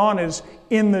that's going on is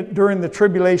during the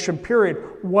tribulation period,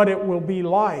 what it will be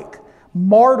like.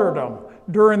 Martyrdom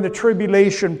during the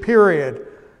tribulation period,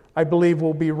 I believe,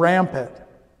 will be rampant.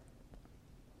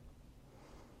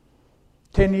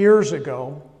 10 years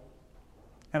ago,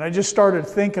 and I just started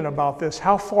thinking about this,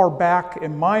 how far back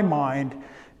in my mind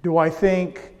do I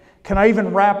think, can I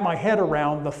even wrap my head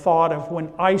around the thought of when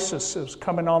ISIS is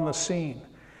coming on the scene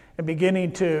and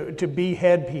beginning to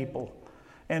behead people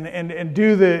and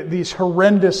do these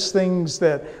horrendous things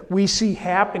that we see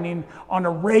happening on a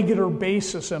regular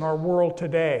basis in our world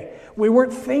today. We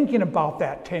weren't thinking about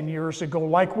that 10 years ago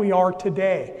like we are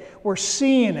today. We're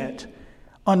seeing it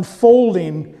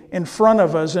unfolding in front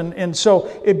of us. And so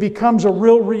it becomes a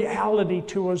real reality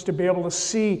to us to be able to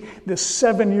see this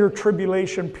 7-year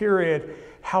tribulation period,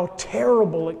 how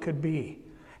terrible it could be,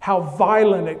 how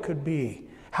violent it could be,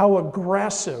 how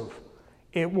aggressive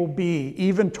it will be,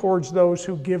 even towards those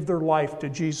who give their life to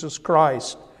Jesus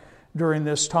Christ during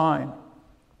this time.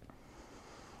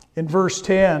 In verse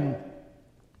 10,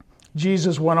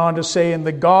 Jesus went on to say, "And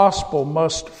the gospel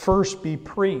must first be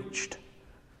preached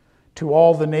to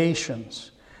all the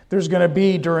nations." There's going to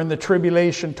be, during the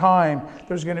tribulation time,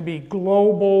 there's going to be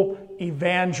global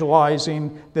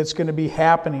evangelizing that's going to be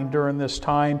happening during this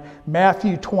time.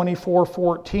 Matthew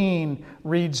 24:14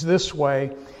 reads this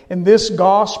way, "And this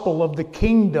gospel of the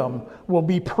kingdom will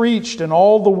be preached in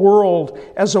all the world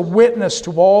as a witness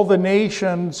to all the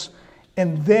nations,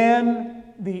 and then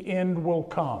the end will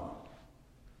come."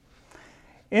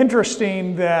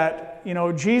 Interesting that,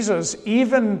 Jesus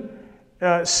even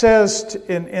says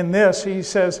in this, he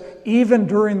says, even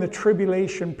during the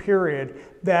tribulation period,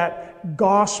 that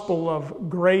gospel of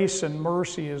grace and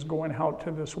mercy is going out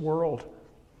to this world.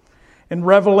 In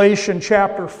Revelation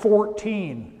chapter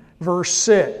 14, verse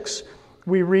 6,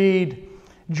 we read,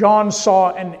 "John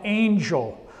saw an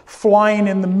angel flying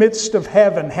in the midst of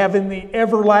heaven, having the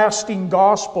everlasting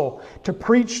gospel to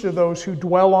preach to those who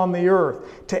dwell on the earth,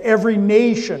 to every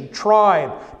nation,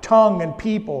 tribe, tongue, and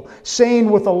people, saying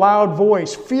with a loud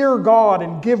voice, 'Fear God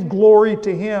and give glory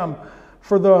to Him,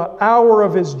 for the hour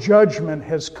of His judgment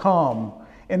has come,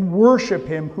 and worship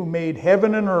Him who made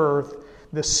heaven and earth,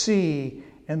 the sea,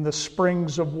 and the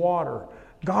springs of water.'"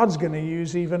 God's going to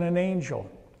use even an angel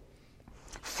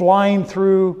flying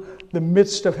through the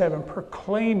midst of heaven,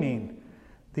 proclaiming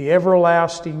the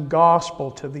everlasting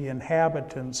gospel to the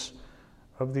inhabitants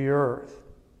of the earth.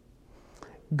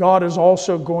 God is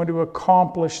also going to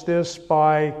accomplish this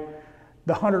by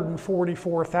the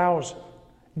 144,000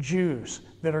 Jews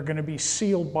that are going to be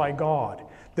sealed by God,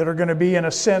 that are going to be, in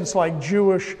a sense, like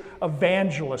Jewish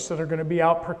evangelists that are going to be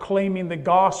out proclaiming the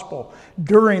gospel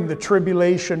during the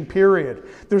tribulation period.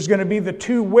 There's going to be the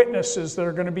 2 witnesses that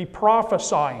are going to be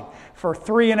prophesying for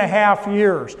 3.5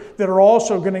 years that are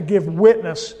also going to give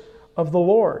witness of the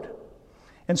Lord.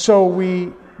 And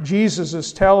so Jesus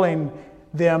is telling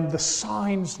them the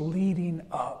signs leading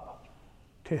up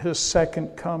to His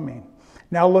second coming.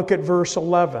 Now look at verse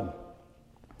 11,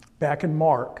 back in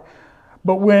Mark.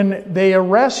 "But when they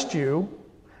arrest you,"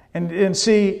 and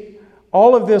see,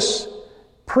 all of this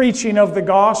preaching of the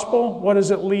gospel, what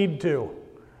does it lead to?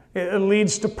 It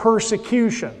leads to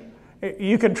persecution.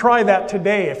 You can try that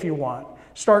today if you want.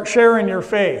 Start sharing your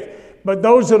faith. But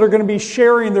those that are going to be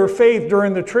sharing their faith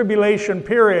during the tribulation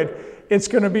period, it's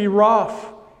going to be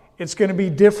rough. It's going to be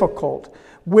difficult.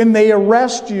 "When they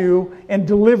arrest you and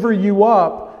deliver you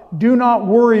up, do not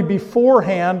worry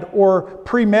beforehand or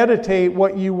premeditate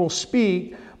what you will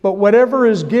speak, but whatever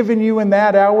is given you in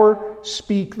that hour,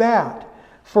 speak that.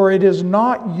 For it is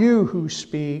not you who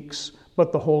speaks,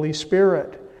 but the Holy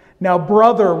Spirit. Now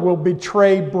brother will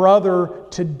betray brother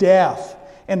to death,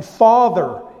 and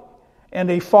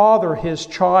a father his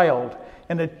child,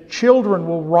 and the children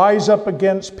will rise up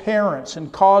against parents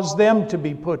and cause them to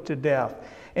be put to death.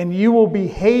 And you will be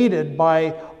hated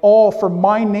by all for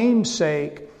my name's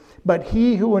sake, but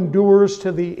he who endures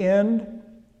to the end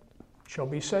shall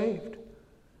be saved."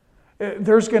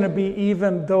 There's going to be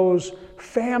even those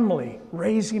family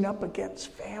raising up against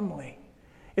family.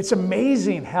 It's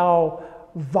amazing how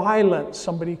violent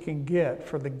somebody can get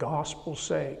for the gospel's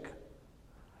sake.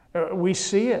 We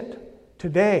see it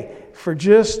today for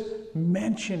just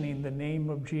mentioning the name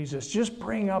of Jesus. Just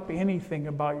bring up anything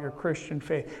about your Christian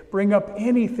faith. Bring up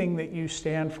anything that you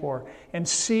stand for and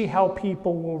see how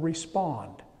people will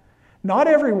respond. Not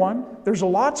everyone. There's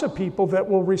lots of people that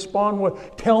will respond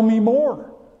with, "Tell me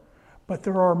more." But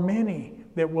there are many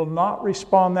that will not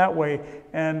respond that way,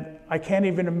 and I can't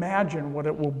even imagine what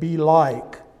it will be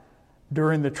like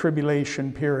during the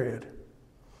tribulation period.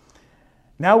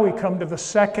 Now we come to the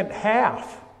second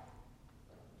half.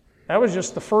 That was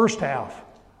just the first half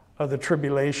of the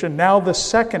tribulation. Now the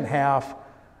second half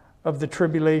of the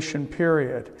tribulation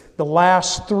period. The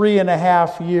last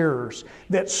 3.5 years.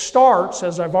 That starts,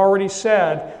 as I've already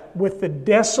said, with the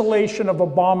desolation of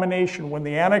abomination. When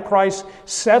the Antichrist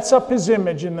sets up his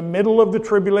image in the middle of the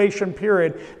tribulation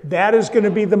period, that is going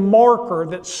to be the marker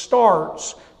that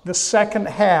starts the second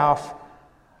half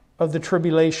of the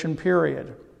tribulation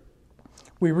period.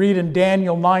 We read in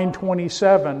Daniel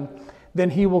 9:27, "Then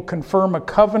he will confirm a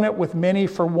covenant with many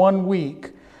for 1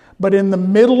 week. But in the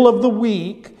middle of the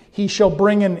week, he shall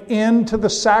bring an end to the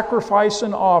sacrifice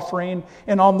and offering,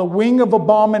 and on the wing of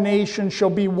abomination shall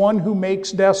be one who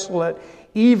makes desolate,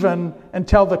 even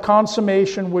until the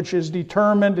consummation which is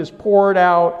determined is poured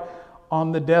out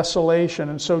on the desolation."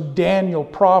 And so Daniel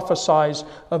prophesies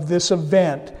of this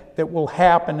event that will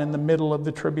happen in the middle of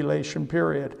the tribulation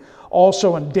period.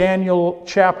 Also in Daniel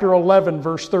chapter 11,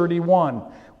 verse 31,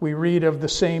 we read of the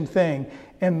same thing.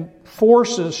 "And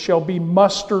forces shall be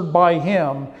mustered by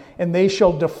him, and they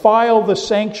shall defile the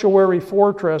sanctuary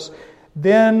fortress.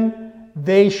 Then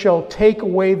they shall take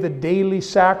away the daily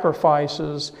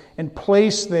sacrifices and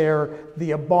place there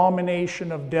the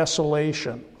abomination of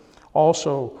desolation."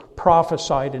 Also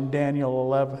prophesied in Daniel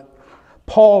 11.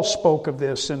 Paul spoke of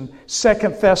this in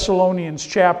 2 Thessalonians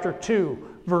chapter 2,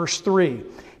 verse 3.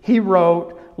 He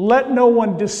wrote, "Let no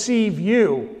one deceive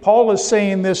you." Paul is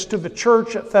saying this to the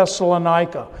church at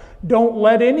Thessalonica. Don't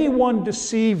let anyone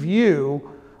deceive you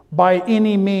by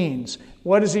any means.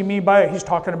 What does he mean by it? He's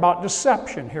talking about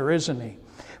deception here, isn't he?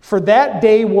 "For that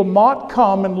day will not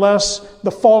come unless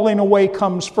the falling away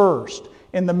comes first,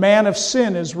 and the man of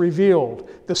sin is revealed,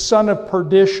 the son of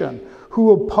perdition,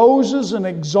 who opposes and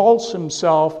exalts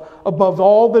himself above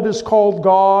all that is called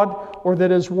God or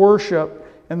that is worshipped."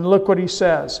 And look what he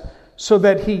says. "So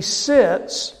that he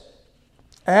sits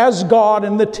as God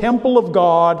in the temple of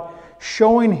God,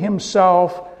 showing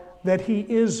himself that he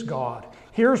is God."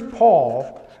 Here's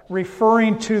Paul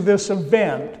referring to this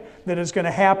event that is going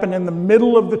to happen in the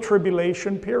middle of the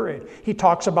tribulation period. He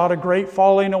talks about a great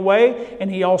falling away,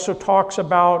 and he also talks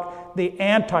about the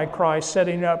Antichrist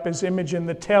setting up his image in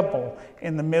the temple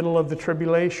in the middle of the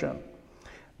tribulation.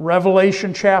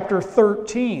 Revelation chapter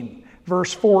 13,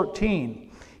 verse 14.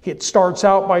 It starts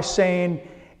out by saying,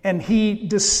 "And he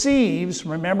deceives,"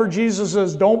 remember Jesus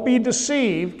says, "Don't be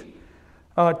deceived,"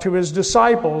 to his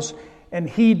disciples, "and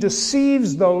he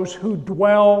deceives those who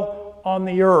dwell on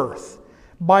the earth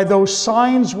by those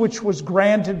signs which was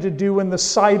granted to do in the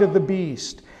sight of the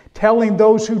beast, telling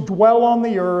those who dwell on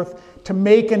the earth to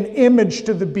make an image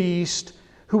to the beast,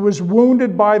 who was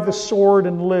wounded by the sword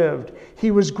and lived.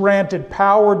 He was granted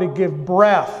power to give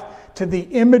breath to the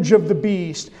image of the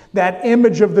beast. That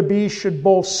image of the beast should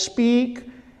both speak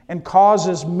and cause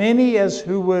as many as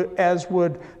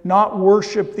would not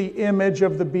worship the image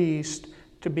of the beast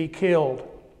to be killed."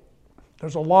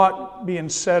 There's a lot being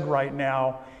said right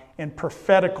now in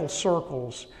prophetical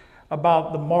circles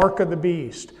about the mark of the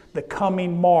beast, the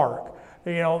coming mark,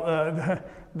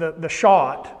 the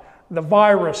shot, the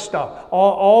virus stuff,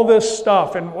 all this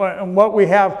stuff and what we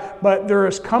have. But there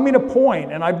is coming a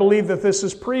point, and I believe that this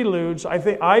is preludes.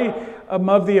 I am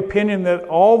of the opinion that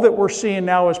all that we're seeing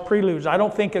now is preludes. I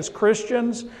don't think as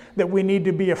Christians that we need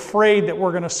to be afraid that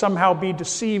we're going to somehow be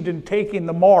deceived in taking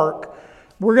the mark.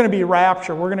 We're going to be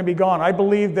raptured. We're going to be gone. I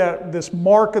believe that this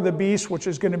mark of the beast, which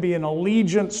is going to be an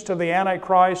allegiance to the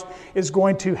Antichrist, is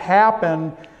going to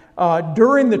happen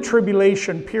during the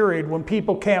tribulation period when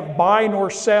people can't buy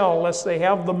nor sell unless they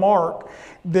have the mark.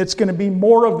 That's going to be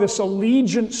more of this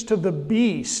allegiance to the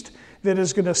beast that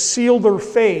is going to seal their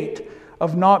fate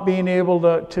of not being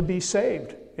able to be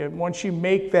saved. And once you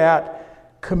make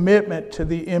that commitment to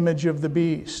the image of the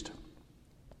beast.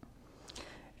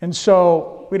 And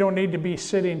so we don't need to be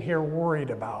sitting here worried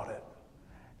about it.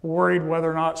 Worried whether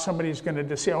or not somebody's going to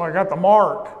deceive. "Oh, I got the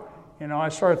mark." I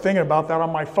started thinking about that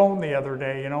on my phone the other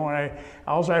day. And all I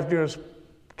have to do is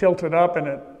tilt it up and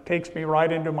it takes me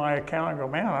right into my account and go,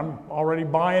 man, I'm already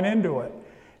buying into it.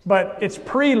 But it's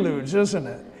preludes, isn't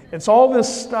it? It's all this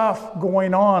stuff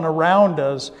going on around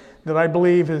us that I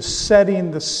believe is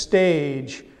setting the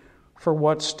stage for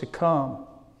what's to come.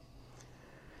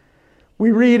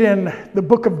 We read in the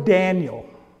book of Daniel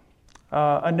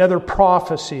another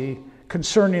prophecy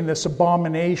concerning this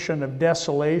abomination of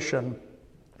desolation.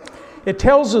 It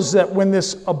tells us that when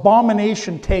this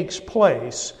abomination takes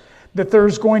place, that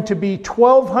there's going to be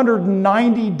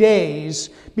 1,290 days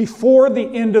before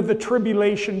the end of the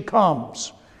tribulation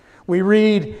comes. We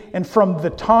read, "And from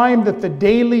the time that the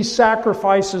daily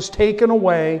sacrifice is taken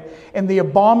away and the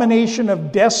abomination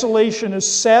of desolation is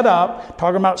set up,"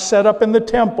 talking about set up in the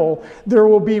temple, "there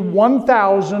will be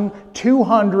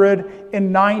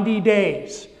 1,290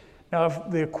 days. Now,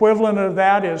 the equivalent of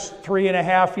that is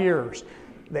 3.5 years.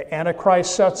 The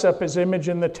Antichrist sets up his image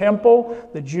in the temple.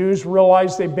 The Jews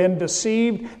realize they've been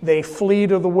deceived. They flee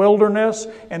to the wilderness,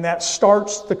 and that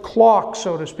starts the clock,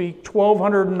 so to speak,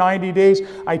 1,290 days.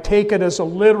 I take it as a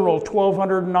literal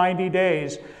 1,290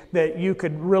 days that you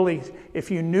could really, if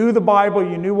you knew the Bible,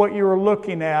 you knew what you were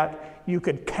looking at, you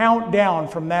could count down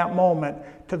from that moment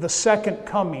to the second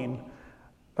coming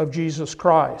of Jesus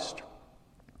Christ.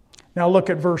 Now look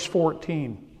at verse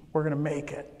 14. We're going to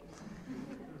make it.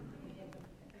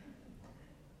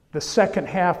 The second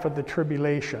half of the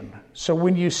tribulation. "So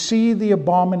when you see the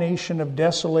abomination of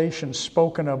desolation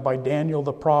spoken of by Daniel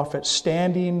the prophet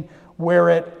standing where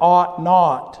it ought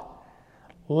not,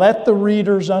 let the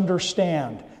readers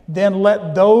understand. Then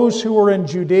let those who are in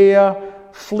Judea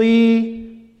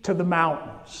flee to the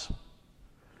mountains."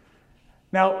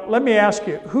 Now, let me ask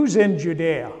you, who's in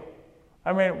Judea?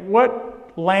 I mean, what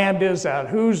land is that?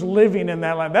 Who's living in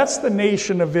that land? That's the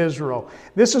nation of Israel.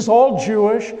 This is all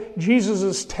Jewish. Jesus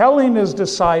is telling his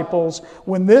disciples,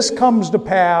 when this comes to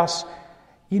pass,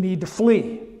 you need to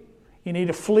flee. You need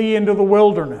to flee into the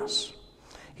wilderness.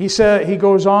 He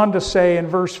goes on to say in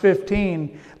verse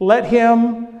 15, let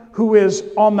him who is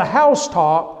on the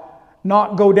housetop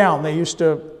not go down. They used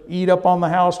to eat up on the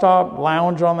housetop,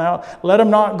 lounge on the house. Let him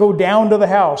not go down to the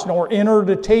house, nor enter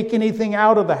to take anything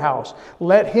out of the house.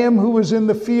 Let him who is in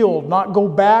the field not go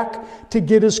back to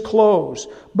get his clothes.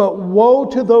 But woe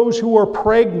to those who are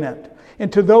pregnant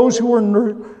and to those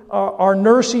who are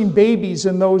nursing babies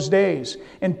in those days.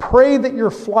 And pray that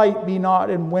your flight be not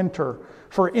in winter.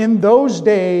 For in those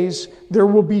days there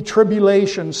will be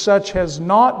tribulation, such has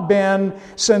not been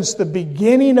since the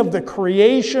beginning of the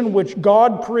creation which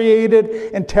God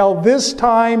created until this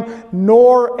time,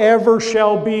 nor ever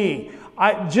shall be.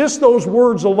 Just those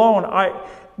words alone,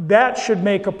 that should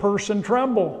make a person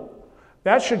tremble.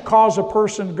 That should cause a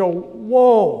person to go,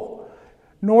 whoa,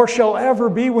 nor shall ever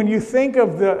be. When you think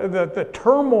of the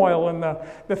turmoil and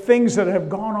the things that have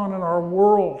gone on in our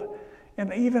world,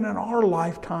 and even in our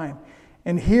lifetime.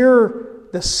 And here,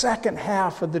 the second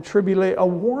half of the tribulation, a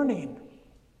warning.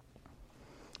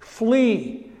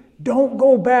 Flee. Don't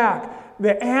go back.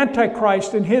 The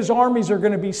Antichrist and his armies are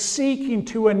going to be seeking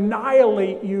to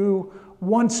annihilate you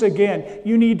once again.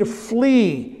 You need to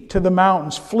flee to the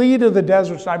mountains. Flee to the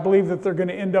deserts. I believe that they're going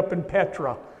to end up in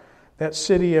Petra, that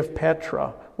city of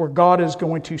Petra, where God is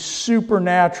going to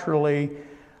supernaturally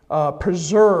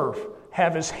preserve,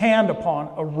 have his hand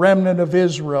upon a remnant of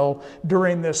Israel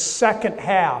during this second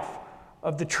half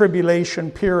of the tribulation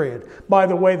period. By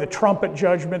the way, the trumpet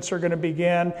judgments are going to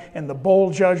begin and the bowl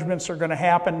judgments are going to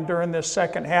happen during this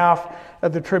second half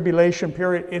of the tribulation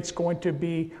period. It's going to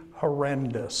be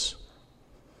horrendous.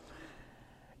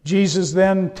 Jesus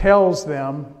then tells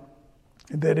them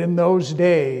that in those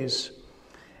days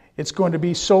it's going to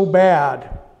be so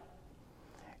bad,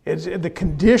 the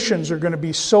conditions are going to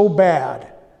be so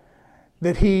bad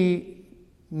that he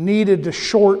needed to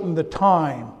shorten the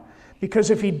time. Because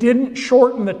if he didn't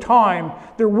shorten the time,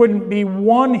 there wouldn't be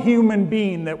one human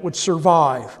being that would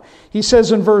survive. He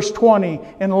says in verse 20,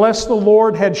 unless the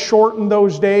Lord had shortened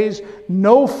those days,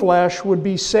 no flesh would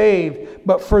be saved.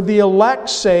 But for the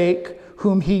elect's sake,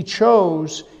 whom he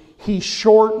chose, he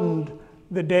shortened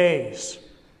the days.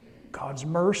 God's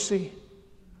mercy.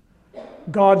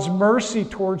 God's mercy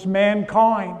towards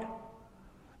mankind.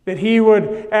 That he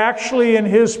would actually, in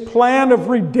his plan of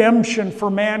redemption for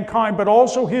mankind, but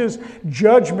also his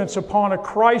judgments upon a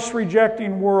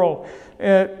Christ-rejecting world,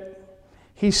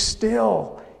 he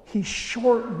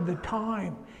shortened the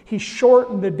time. He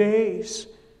shortened the days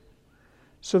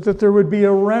so that there would be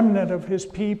a remnant of his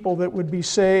people that would be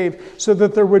saved, so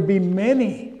that there would be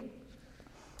many.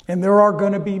 And there are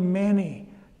going to be many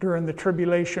during the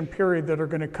tribulation period that are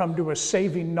going to come to a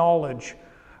saving knowledge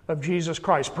of Jesus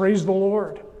Christ. Praise the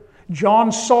Lord.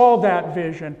 John saw that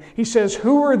vision. He says,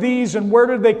 who are these and where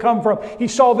did they come from? He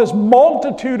saw this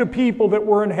multitude of people that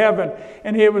were in heaven.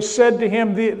 And it was said to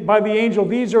him by the angel,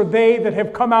 these are they that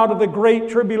have come out of the great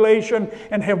tribulation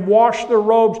and have washed their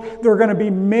robes. There are going to be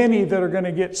many that are going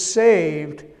to get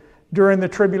saved during the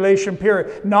tribulation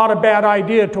period. Not a bad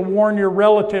idea to warn your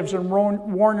relatives and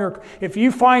warn your... If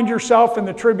you find yourself in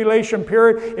the tribulation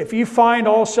period, if you find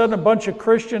all of a sudden a bunch of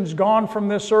Christians gone from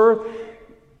this earth,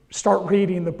 start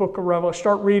reading the book of Revelation.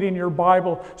 Start reading your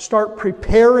Bible. Start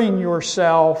preparing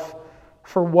yourself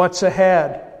for what's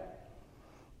ahead.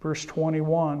 Verse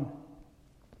 21.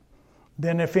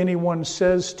 Then if anyone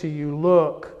says to you,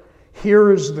 look,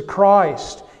 here is the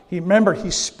Christ. Remember,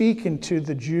 he's speaking to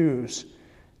the Jews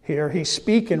here. He's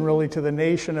speaking really to the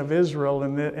nation of Israel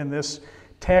in this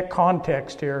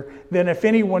context here. Then if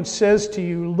anyone says to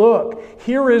you, look,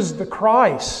 here is the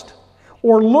Christ.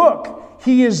 Or look,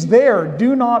 he is there.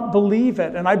 Do not believe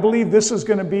it. And I believe this is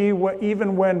going to be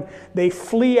even when they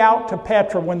flee out to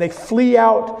Petra, when they flee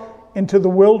out into the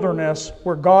wilderness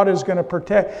where God is going to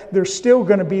protect, there's still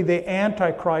going to be the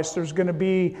Antichrist. There's going to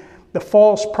be the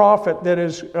false prophet that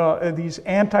is these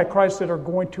Antichrists that are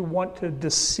going to want to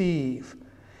deceive.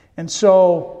 And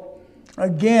so,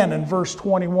 again, in verse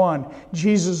 21,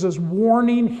 Jesus is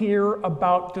warning here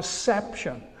about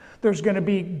deception. There's going to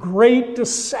be great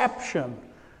deception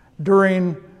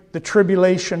during the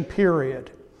tribulation period.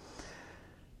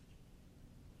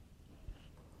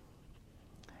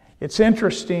 It's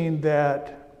interesting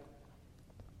that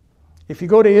if you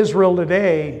go to Israel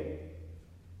today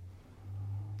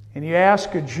and you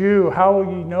ask a Jew, how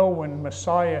will you know when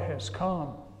Messiah has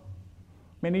come?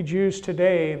 Many Jews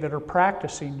today that are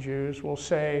practicing Jews will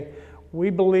say,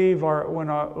 we believe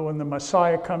when the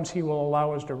Messiah comes, he will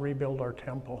allow us to rebuild our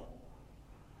temple.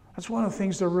 That's one of the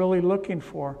things they're really looking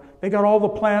for. They got all the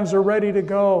plans, they're ready to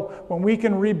go. When we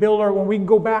can rebuild when we can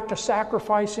go back to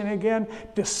sacrificing again,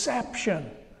 deception.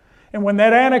 And when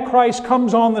that Antichrist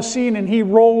comes on the scene and he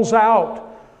rolls out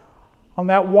on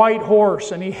that white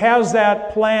horse and he has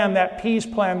that plan, that peace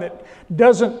plan that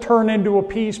doesn't turn into a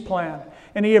peace plan,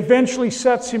 and he eventually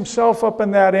sets himself up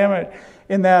in that image,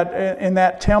 in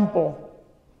that temple.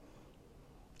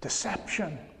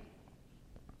 Deception.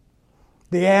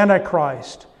 The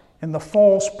Antichrist and the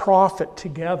false prophet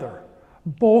together,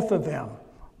 both of them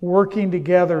working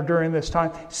together during this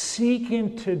time,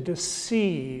 seeking to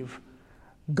deceive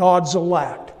God's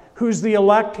elect. Who's the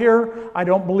elect here? I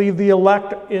don't believe the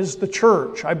elect is the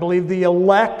church. I believe the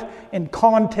elect, in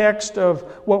context of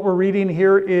what we're reading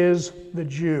here, is the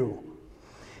Jew.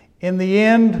 In the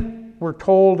end, we're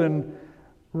told in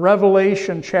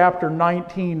Revelation chapter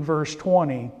 19, verse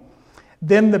 20,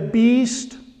 then the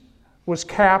beast was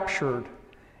captured,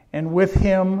 and with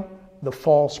him the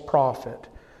false prophet,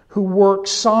 who worked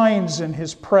signs in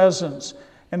his presence.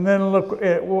 And then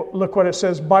look what it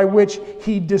says, by which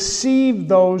he deceived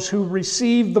those who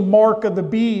received the mark of the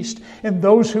beast and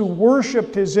those who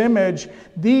worshipped his image.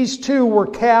 These two were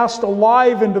cast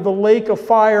alive into the lake of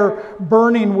fire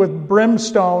burning with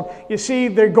brimstone. You see,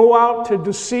 they go out to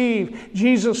deceive.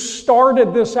 Jesus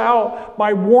started this out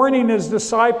by warning his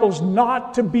disciples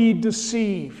not to be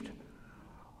deceived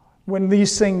when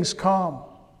these things come.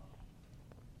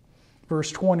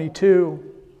 Verse 22.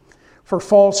 For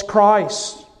false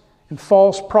Christs and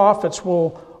false prophets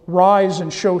will rise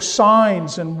and show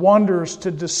signs and wonders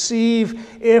to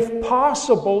deceive, if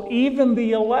possible, even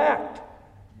the elect.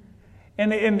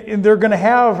 And they're going to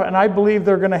have, and I believe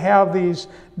they're going to have these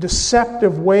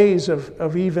deceptive ways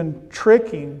of even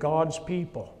tricking God's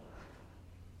people.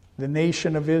 The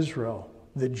nation of Israel,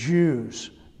 the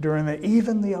Jews,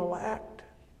 even the elect.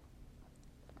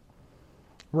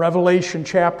 Revelation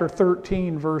chapter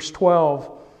 13, verse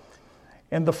 12.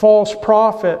 And the false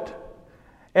prophet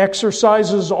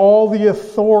exercises all the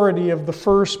authority of the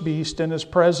first beast in his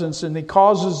presence, and he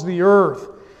causes the earth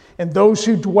and those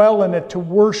who dwell in it to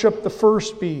worship the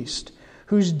first beast,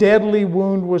 whose deadly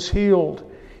wound was healed.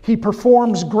 He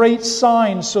performs great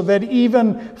signs so that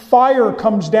even fire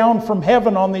comes down from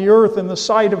heaven on the earth in the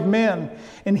sight of men.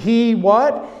 And he,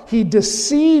 what? He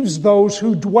deceives those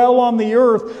who dwell on the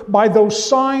earth by those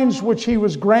signs which he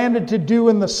was granted to do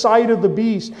in the sight of the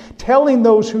beast, telling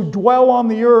those who dwell on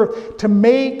the earth to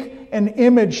make an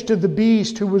image to the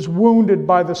beast who was wounded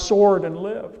by the sword and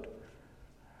lived.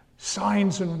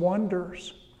 Signs and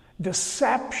wonders.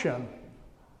 Deception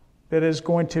that is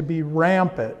going to be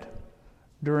rampant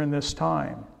during this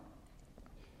time.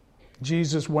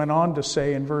 Jesus went on to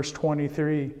say in verse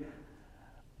 23,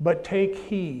 but take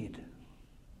heed.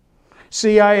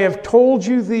 See, I have told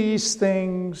you these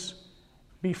things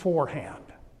beforehand.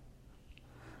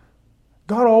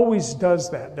 God always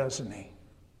does that, doesn't he?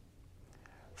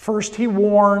 First he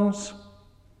warns,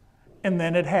 and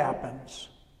then it happens.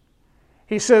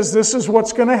 He says this is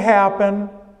what's going to happen,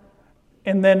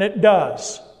 and then it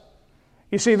does.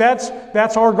 You see, that's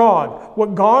our God.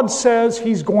 What God says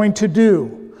He's going to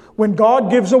do. When God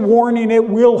gives a warning, it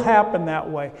will happen that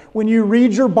way. When you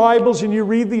read your Bibles and you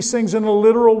read these things in a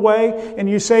literal way and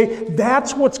you say,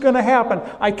 that's what's going to happen.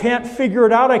 I can't figure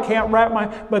it out. I can't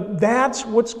but that's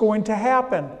what's going to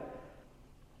happen.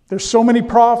 There's so many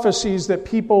prophecies that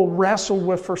people wrestled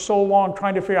with for so long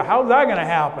trying to figure out, how's that going to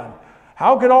happen?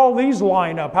 How could all these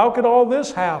line up? How could all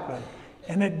this happen?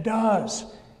 And it does.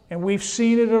 And we've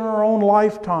seen it in our own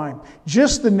lifetime.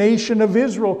 Just the nation of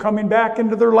Israel coming back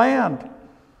into their land.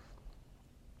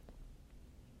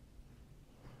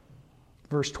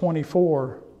 Verse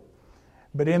 24.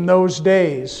 But in those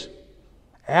days,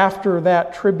 after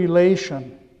that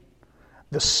tribulation,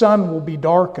 the sun will be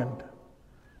darkened,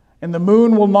 and the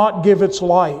moon will not give its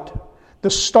light. The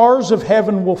stars of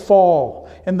heaven will fall,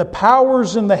 and the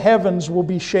powers in the heavens will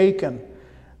be shaken.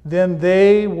 Then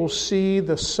they will see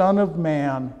the Son of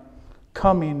Man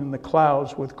coming in the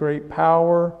clouds with great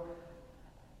power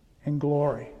and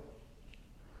glory.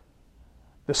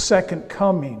 The second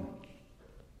coming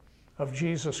of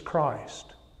Jesus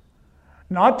Christ.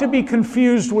 Not to be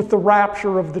confused with the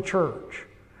rapture of the church.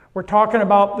 We're talking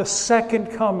about the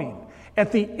second coming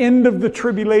at the end of the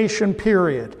tribulation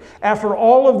period. After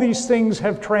all of these things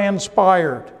have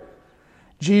transpired,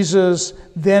 Jesus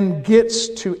then gets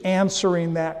to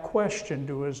answering that question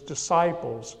to His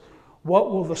disciples.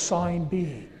 What will the sign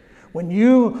be? When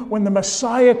the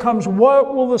Messiah comes,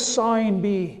 what will the sign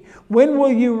be? When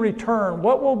will you return?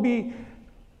 What will be?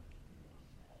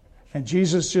 And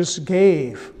Jesus just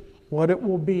gave what it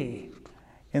will be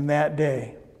in that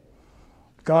day.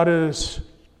 God is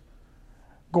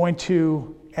going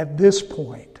to, at this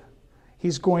point,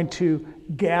 He's going to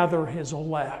gather His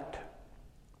elect.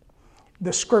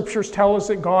 The scriptures tell us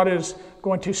that God is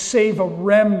going to save a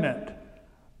remnant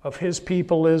of his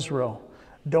people Israel.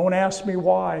 Don't ask me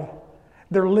why.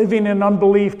 They're living in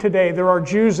unbelief today. There are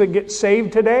Jews that get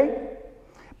saved today,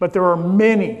 but there are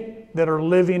many that are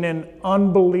living in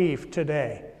unbelief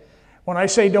today. When I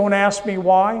say don't ask me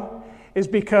why, is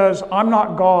because I'm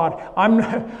not God.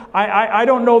 I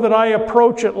don't know that I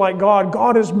approach it like God.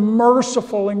 God is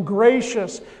merciful and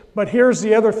gracious. But here's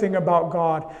the other thing about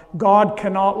God. God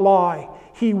cannot lie.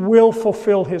 He will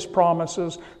fulfill his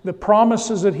promises. The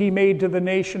promises that he made to the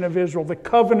nation of Israel, the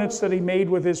covenants that he made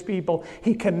with his people,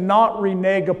 he cannot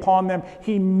renege upon them.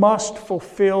 He must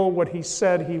fulfill what he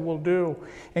said he will do.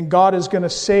 And God is going to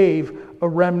save a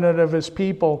remnant of his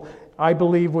people. I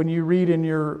believe when you read in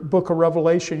your book of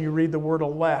Revelation, you read the word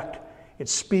elect.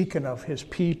 It's speaking of his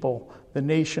people, the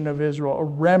nation of Israel. A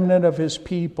remnant of his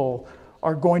people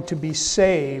are going to be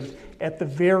saved at the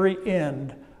very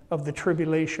end of the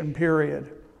tribulation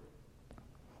period.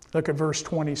 Look at verse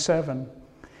 27.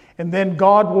 And then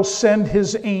God will send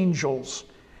his angels,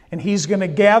 and he's going to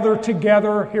gather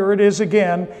together, here it is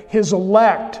again, his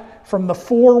elect from the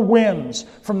four winds,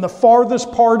 from the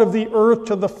farthest part of the earth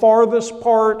to the farthest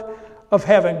part of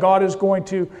heaven. God is going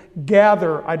to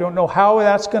gather. I don't know how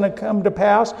that's going to come to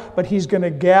pass, but he's going to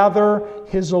gather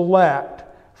his elect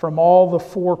from all the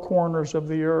four corners of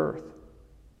the earth.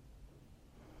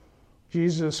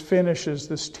 Jesus finishes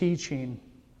this teaching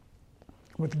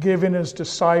with giving his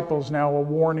disciples now a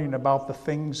warning about the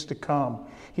things to come.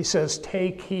 He says,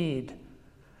 take heed.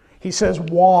 He says,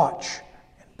 watch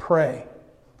and pray.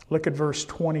 Look at verse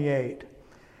 28.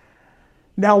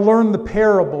 Now learn the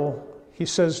parable, he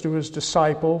says to his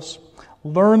disciples,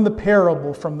 learn the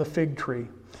parable from the fig tree.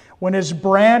 When its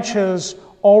branch has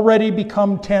already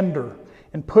become tender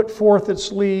and put forth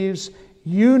its leaves,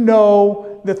 you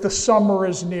know that the summer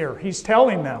is near. He's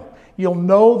telling them, you'll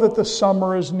know that the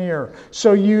summer is near.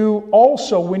 So you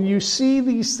also, when you see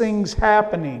these things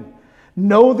happening,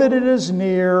 know that it is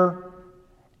near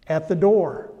at the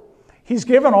door. He's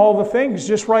given all the things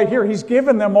just right here. He's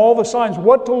given them all the signs,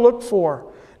 what to look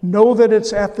for. Know that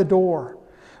it's at the door.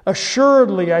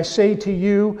 Assuredly, I say to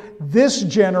you, this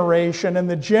generation, and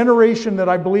the generation that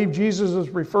I believe Jesus is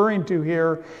referring to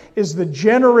here, is the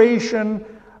generation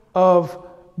of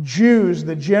Jews,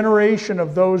 the generation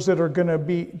of those that are going to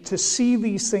be to see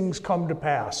these things come to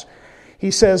pass. He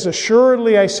says,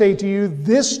 assuredly, I say to you,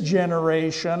 this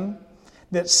generation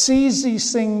that sees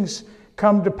these things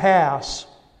come to pass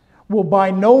will by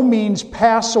no means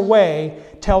pass away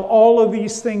till all of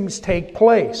these things take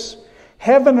place.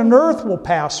 Heaven and earth will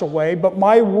pass away, but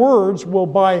my words will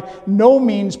by no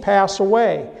means pass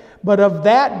away. But of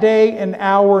that day and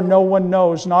hour no one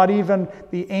knows, not even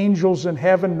the angels in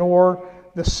heaven, nor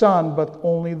the Son, but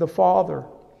only the Father.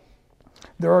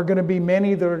 There are going to be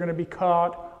many that are going to be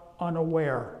caught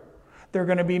unaware. There are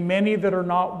going to be many that are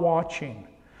not watching.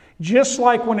 Just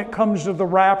like when it comes to the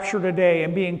rapture today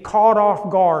and being caught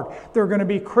off guard, there are going to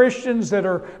be Christians that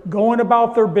are going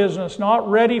about their business, not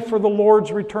ready for the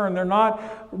Lord's return. They're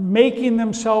not making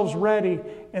themselves ready.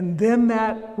 And then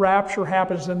that rapture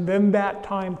happens, and then that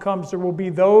time comes. There will be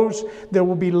those that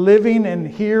will be living and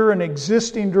here and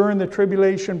existing during the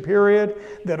tribulation period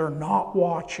that are not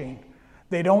watching.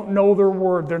 They don't know their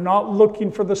word. They're not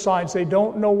looking for the signs. They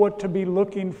don't know what to be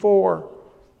looking for.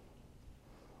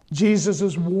 Jesus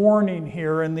is warning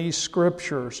here in these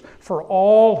scriptures for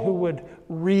all who would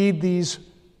read these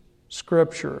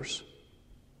scriptures.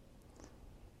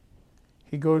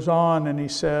 He goes on and he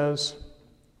says,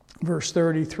 verse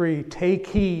 33, take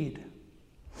heed,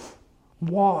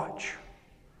 watch,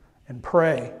 and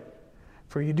pray,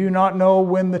 for you do not know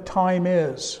when the time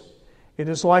is. It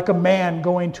is like a man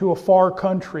going to a far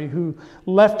country who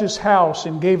left his house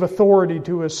and gave authority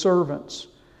to his servants,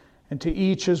 and to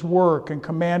each his work, and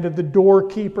commanded the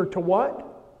doorkeeper to what?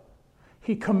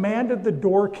 He commanded the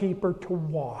doorkeeper to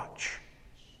watch.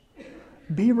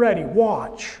 Be ready,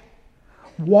 watch.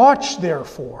 Watch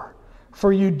therefore,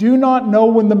 for you do not know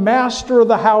when the master of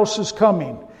the house is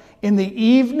coming, in the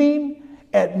evening,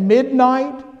 at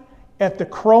midnight, at the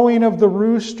crowing of the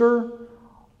rooster,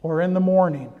 or in the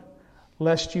morning,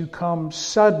 lest you come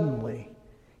suddenly,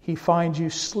 he find you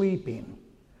sleeping.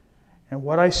 And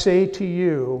what I say to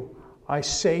you, I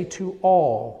say to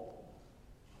all,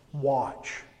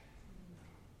 watch.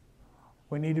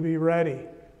 We need to be ready,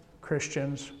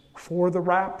 Christians, for the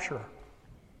rapture.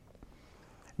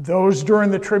 Those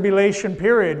during the tribulation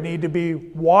period need to be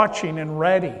watching and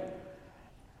ready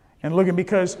and looking,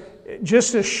 because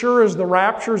just as sure as the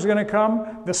rapture is going to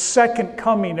come, the second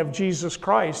coming of Jesus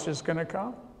Christ is going to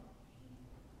come.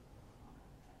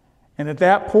 And at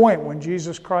that point, when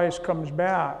Jesus Christ comes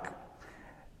back,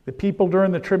 The people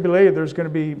during the tribulation, there's going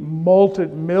to be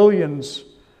millions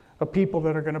of people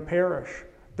that are going to perish.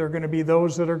 There are going to be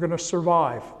those that are going to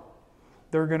survive.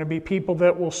 There are going to be people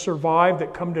that will survive,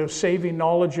 that come to a saving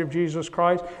knowledge of Jesus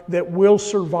Christ, that will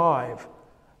survive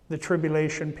the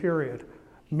tribulation period.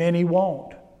 Many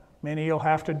won't. Many will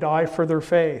have to die for their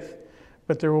faith.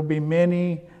 But there will be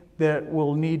many that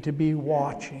will need to be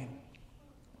watching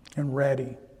and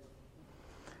ready.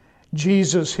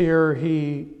 Jesus here,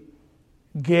 he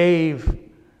gave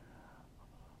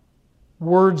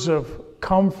words of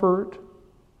comfort.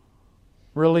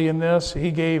 Really in this,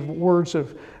 he gave words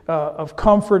of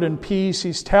comfort and peace.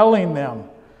 He's telling them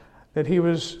that he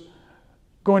was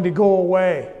going to go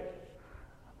away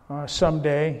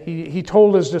someday. He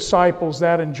told his disciples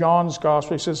that in John's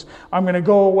Gospel. He says, I'm going to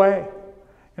go away.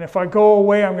 And if I go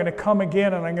away, I'm going to come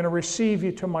again and I'm going to receive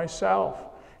you to myself.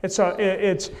 It's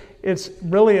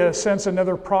really a sense,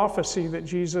 another prophecy that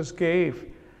Jesus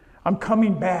gave. I'm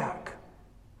coming back.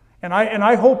 And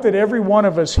I hope that every one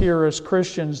of us here as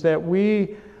Christians, that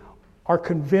we are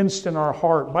convinced in our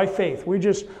heart, by faith,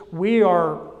 we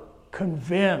are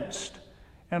convinced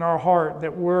in our heart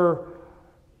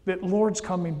that Lord's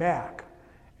coming back.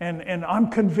 And I'm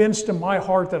convinced in my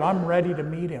heart that I'm ready to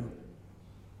meet Him.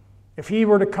 If He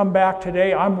were to come back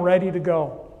today, I'm ready to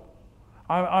go.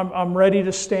 I'm ready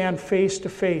to stand face to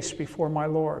face before my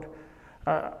Lord.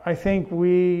 I think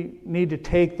we need to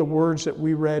take the words that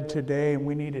we read today, and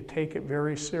we need to take it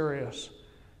very serious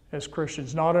as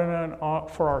Christians, not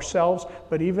for ourselves,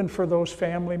 but even for those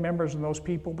family members and those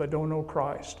people that don't know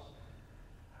Christ.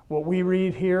 What we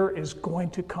read here is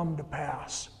going to come to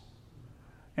pass.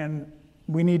 And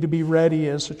we need to be ready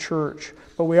as a church.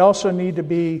 But we also need to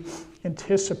be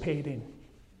anticipating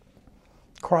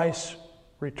Christ's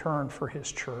return for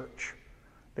His church.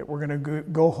 That we're going to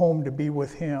go home to be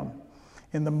with Him.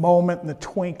 In the moment, in the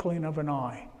twinkling of an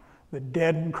eye, the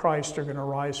dead in Christ are going to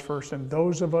rise first, and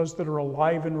those of us that are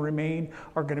alive and remain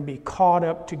are going to be caught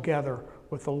up together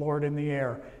with the Lord in the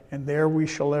air, and there we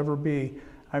shall ever be.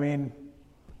 I mean,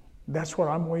 that's what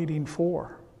I'm waiting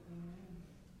for.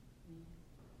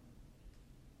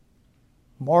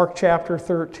 Mark chapter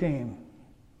 13,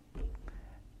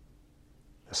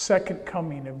 the second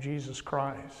coming of Jesus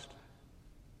Christ.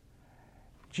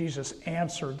 Jesus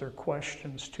answered their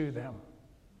questions to them.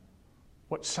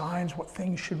 What signs, what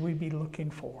things should we be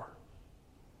looking for?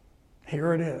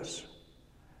 Here it is.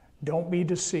 Don't be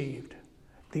deceived.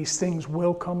 These things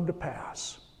will come to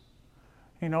pass.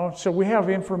 So we have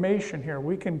information here.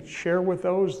 We can share with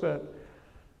those that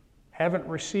haven't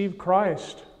received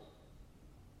Christ.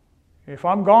 If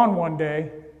I'm gone one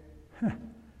day,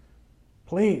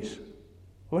 please,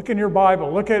 look in your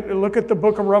Bible. Look at the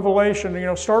book of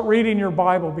Revelation. Start reading your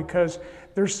Bible, because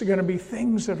there's going to be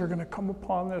things that are going to come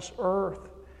upon this earth.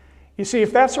 You see,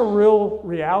 if that's a real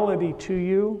reality to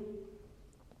you,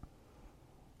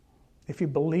 if you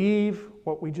believe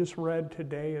what we just read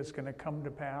today is going to come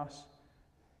to pass,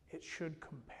 it should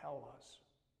compel us